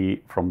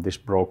 see from this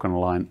broken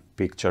line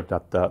picture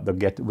that the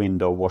get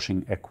window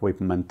washing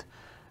equipment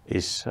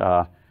is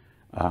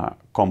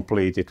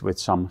completed with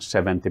some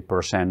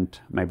 70%,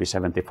 maybe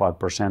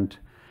 75%,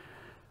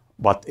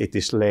 but it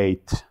is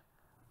late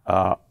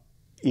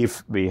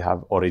if we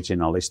have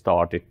originally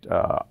started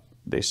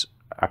this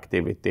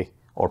activity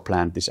or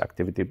planned this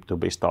activity to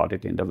be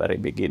started in the very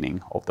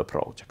beginning of the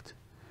project.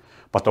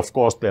 But of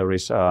course there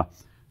is a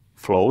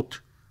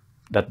float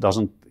that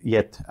doesn't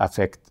yet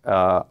affect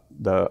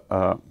the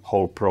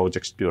whole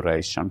project's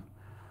duration.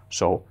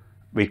 So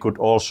we could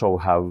also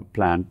have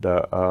planned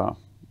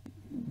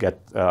get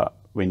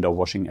window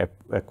washing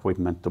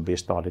equipment to be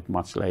started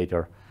much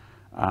later,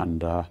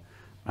 and that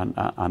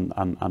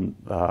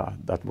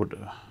would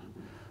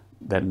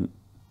then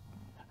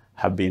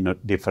have been a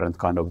different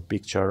kind of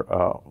picture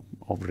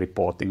of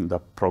reporting the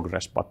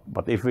progress.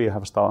 But if we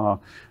have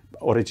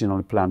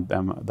originally planned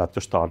that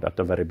to start at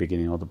the very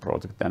beginning of the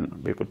project,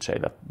 then we could say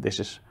that this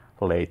is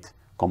late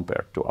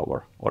compared to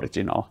our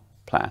original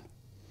plan.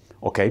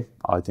 Okay,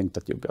 I think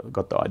that you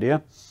got the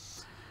idea.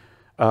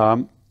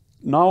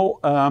 Now,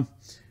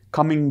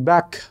 coming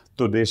back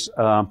to this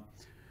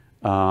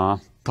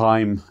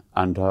time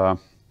and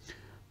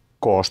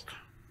cost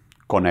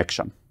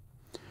connection.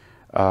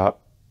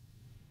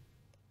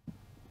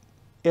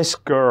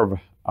 S-curve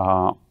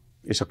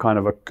is a kind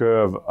of a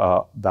curve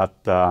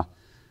that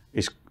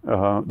is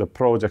the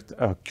project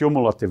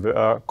cumulative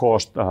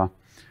cost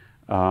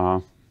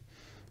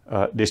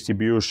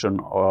distribution,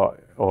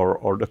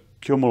 or the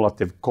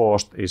cumulative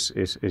cost is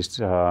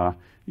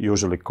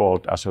usually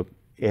called as a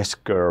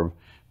S-curve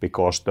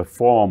because the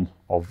form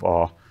of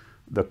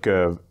the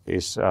curve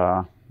is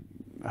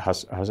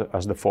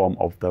has the form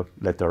of the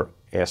letter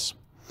S.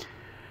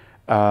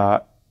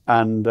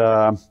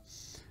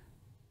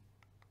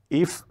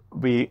 If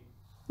we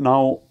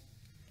now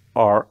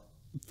are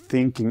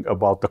thinking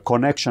about the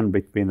connection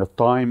between the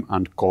time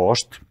and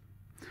cost,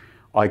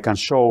 I can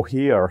show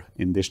here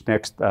in this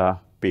next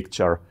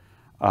picture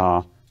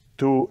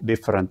 2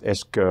 different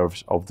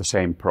S-curves of the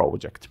same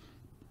project.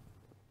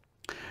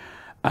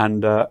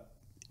 And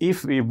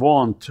if we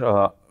want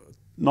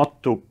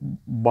not to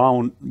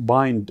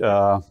bind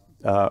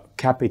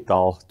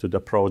capital to the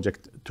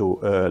project too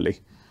early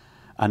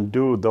and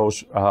do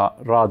those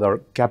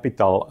rather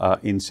capital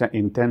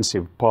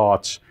intensive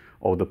parts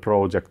of the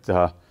project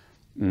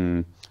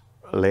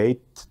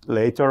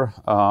later,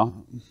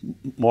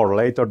 more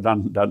later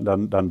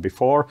than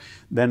before,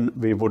 then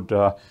we would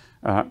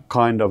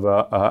kind of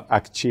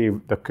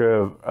achieve the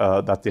curve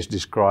that is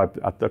described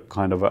at the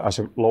kind of as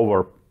a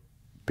lower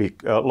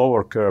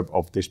curve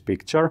of this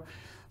picture.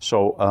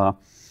 So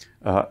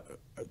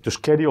to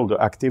schedule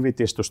the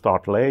activities to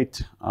start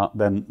late,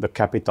 then the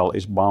capital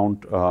is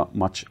bound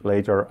much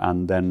later,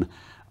 and then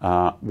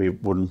we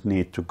wouldn't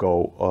need to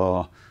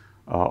go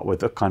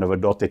with a kind of a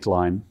dotted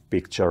line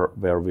picture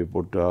where we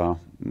would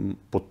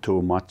put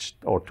too much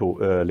or too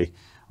early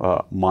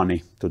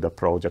money to the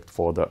project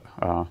for the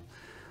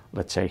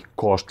let's say,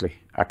 costly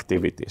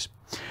activities.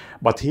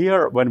 But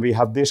here, when we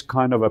have this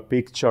kind of a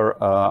picture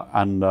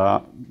and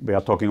we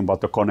are talking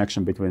about the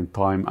connection between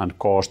time and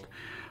cost,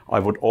 I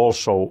would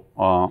also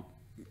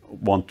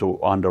want to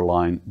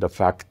underline the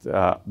fact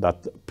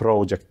that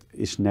project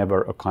is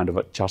never a kind of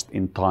a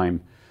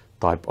just-in-time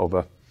type of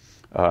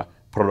a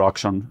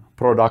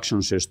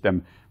production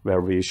system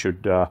where we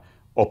should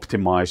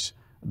optimize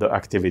the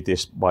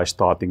activities by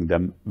starting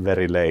them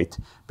very late,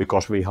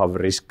 because we have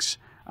risks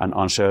and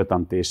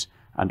uncertainties,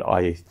 and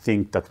I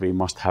think that we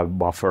must have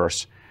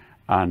buffers,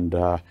 and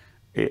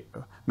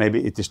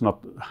maybe it is not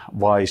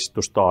wise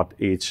to start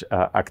each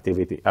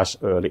activity as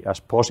early as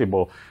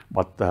possible,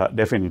 but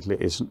definitely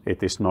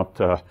it is not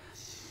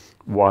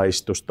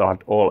wise to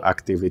start all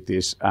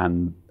activities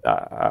and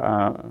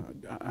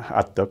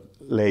at the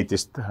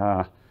latest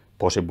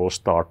possible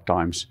start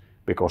times,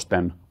 because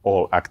then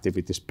all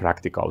activities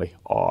practically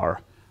are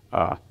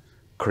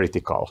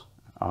critical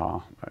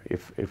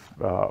if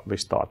we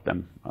start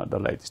them at the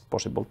latest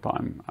possible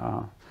time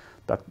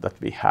that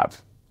we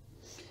have.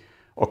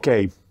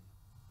 Okay.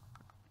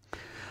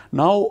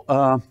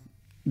 Now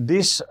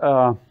this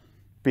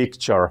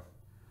picture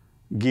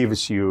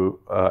gives you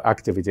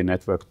activity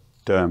network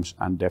terms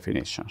and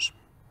definitions.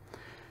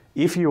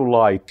 If you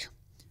like,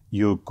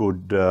 you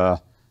could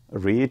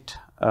read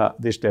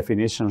these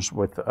definitions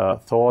with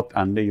thought,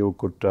 and you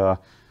could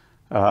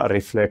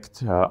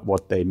reflect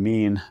what they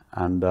mean,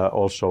 and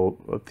also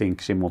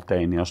think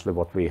simultaneously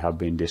what we have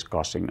been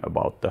discussing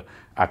about the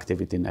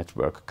activity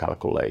network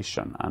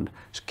calculation and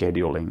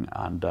scheduling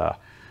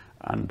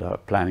and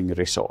planning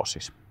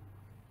resources.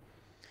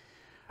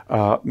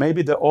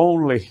 Maybe the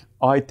only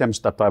items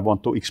that I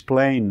want to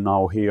explain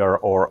now here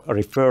or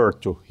refer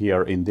to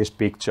here in this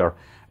picture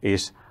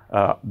is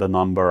the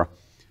number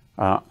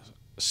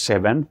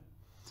 7.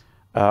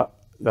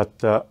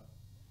 That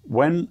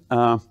when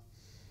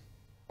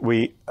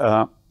we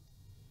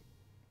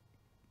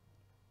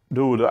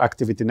do the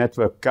activity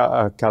network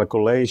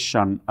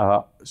calculation,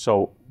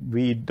 so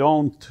we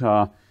don't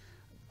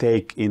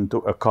take into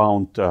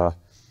account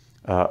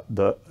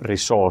the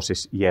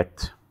resources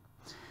yet.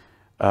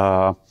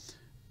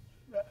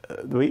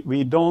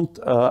 We don't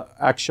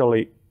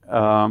actually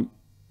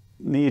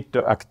need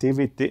the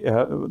activity,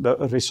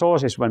 the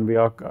resources when we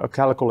are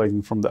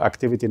calculating from the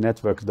activity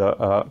network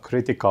the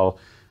critical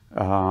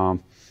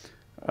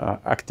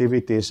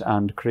activities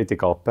and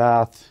critical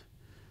path.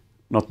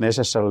 Not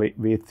necessarily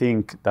we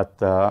think that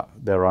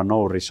there are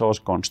no resource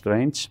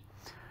constraints,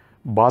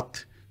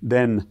 but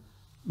then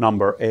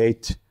number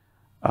 8,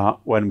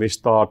 when we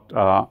start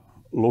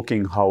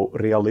looking how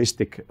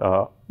realistic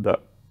the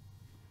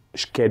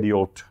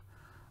scheduled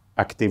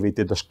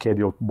activity, the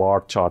scheduled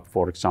bar chart,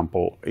 for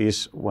example,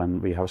 is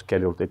when we have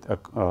scheduled it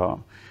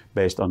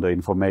based on the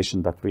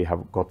information that we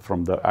have got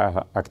from the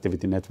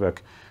activity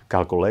network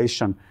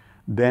calculation,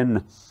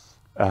 then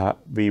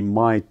we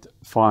might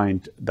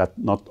find that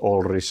not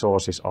all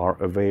resources are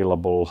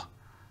available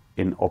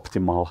in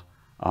optimal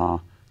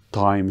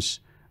times,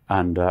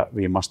 and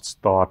we must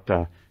start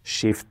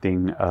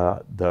shifting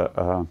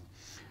the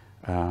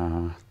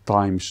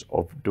times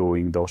of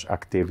doing those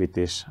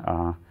activities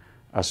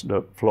as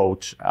the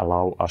floats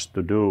allow us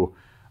to do,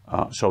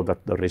 so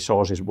that the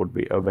resources would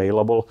be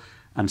available.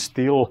 And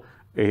still,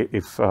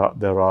 if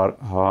there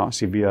are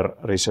severe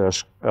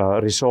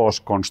resource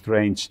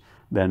constraints,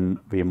 then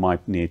we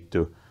might need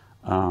to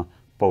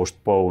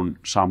postpone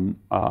some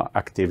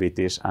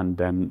activities and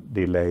then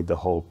delay the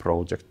whole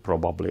project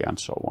probably, and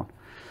so on.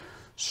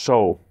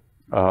 So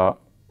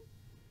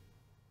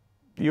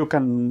you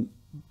can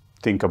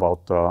think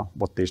about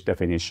what these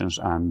definitions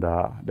and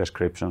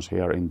descriptions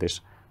here in this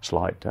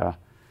slide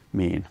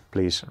mean.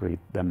 Please read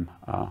them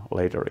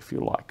later if you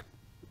like.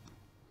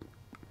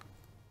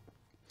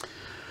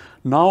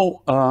 Now,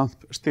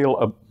 still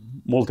a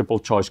multiple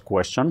choice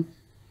question.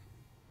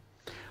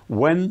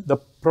 When the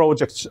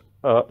project's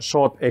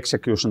short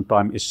execution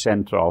time is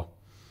central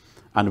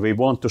and we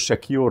want to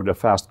secure the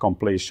fast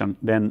completion,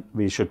 then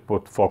we should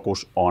put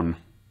focus on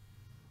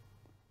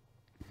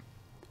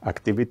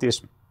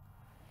activities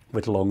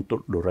with long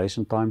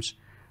duration times,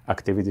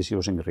 activities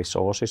using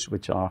resources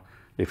which are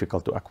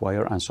difficult to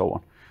acquire, and so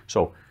on.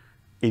 So,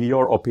 in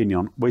your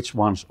opinion, which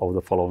ones of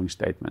the following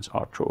statements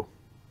are true?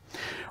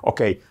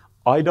 Okay,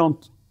 I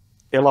don't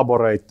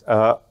elaborate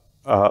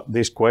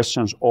these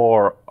questions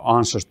or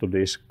answers to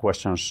these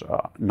questions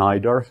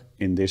neither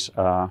in this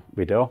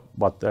video,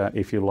 but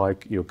if you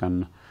like, you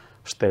can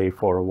stay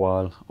for a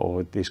while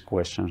over these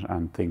questions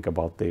and think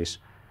about these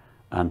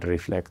and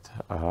reflect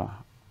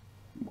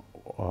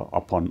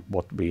upon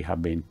what we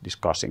have been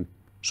discussing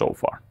so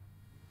far.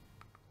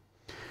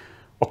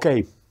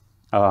 Okay,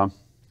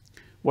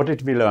 what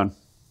did we learn?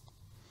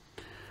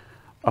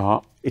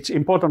 It's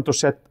important to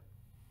set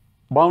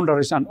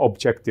boundaries and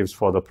objectives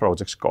for the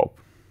project scope.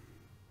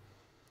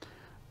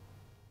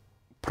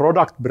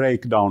 Product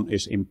breakdown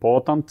is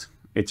important.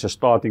 It's a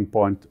starting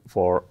point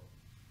for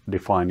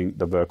defining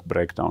the work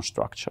breakdown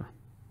structure.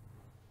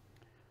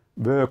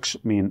 Works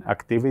mean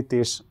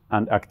activities,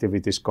 and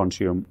activities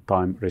consume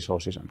time,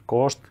 resources, and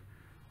cost.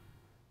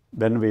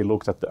 Then we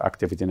looked at the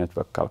activity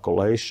network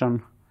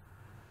calculation,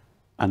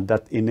 and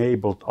that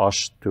enabled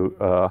us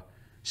to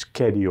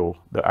schedule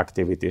the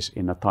activities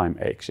in a time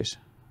axis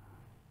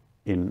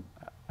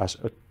as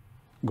a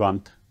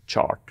Gantt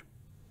chart.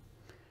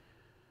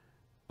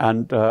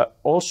 And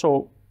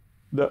also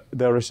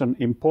there is an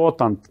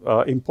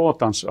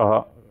importance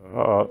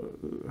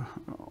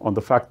on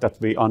the fact that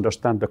we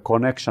understand the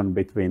connection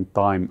between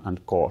time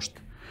and cost.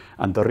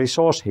 And the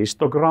resource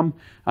histogram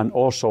and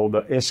also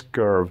the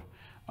S-curve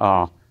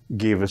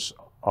gives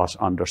us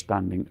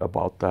understanding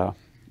about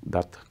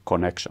that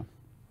connection.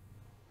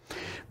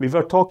 We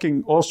were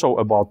talking also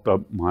about the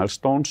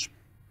milestones.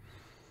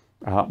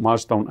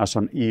 Milestone as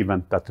an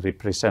event that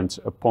represents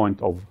a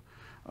point of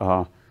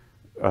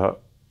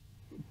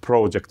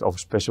project of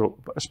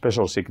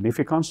special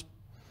significance.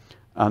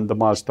 And the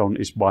milestone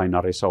is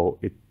binary, so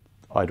it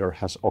either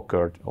has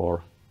occurred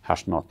or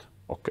has not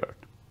occurred.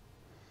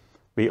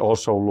 We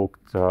also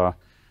looked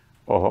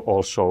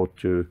also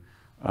to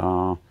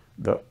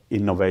the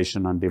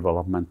innovation and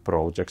development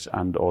projects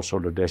and also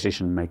the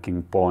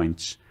decision-making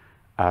points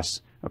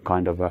as a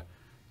kind of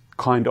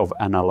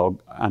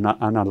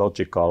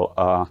analogical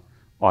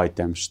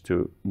items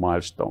to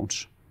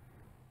milestones.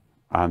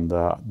 And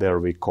there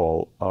we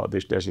call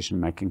these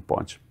decision-making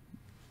points,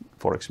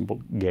 for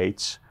example,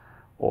 gates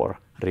or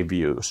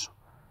reviews,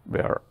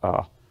 where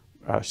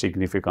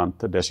significant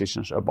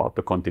decisions about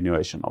the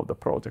continuation of the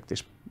project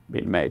is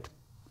being made.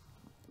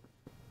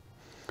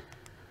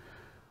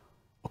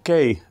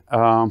 Okay,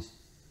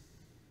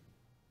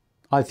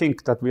 I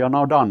think that we are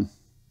now done.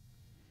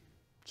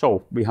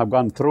 So we have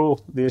gone through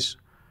these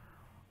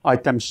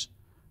items,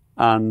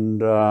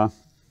 and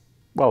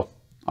well,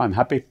 I'm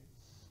happy.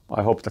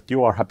 I hope that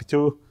you are happy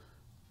too.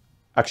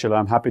 Actually,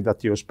 I'm happy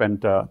that you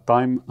spent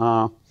time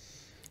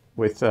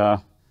with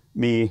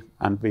me,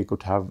 and we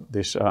could have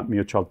this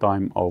mutual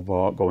time of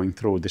going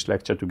through this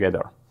lecture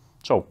together.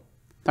 So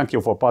thank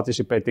you for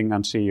participating,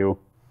 and see you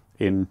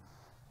in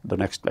the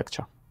next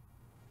lecture.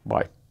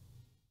 Bye.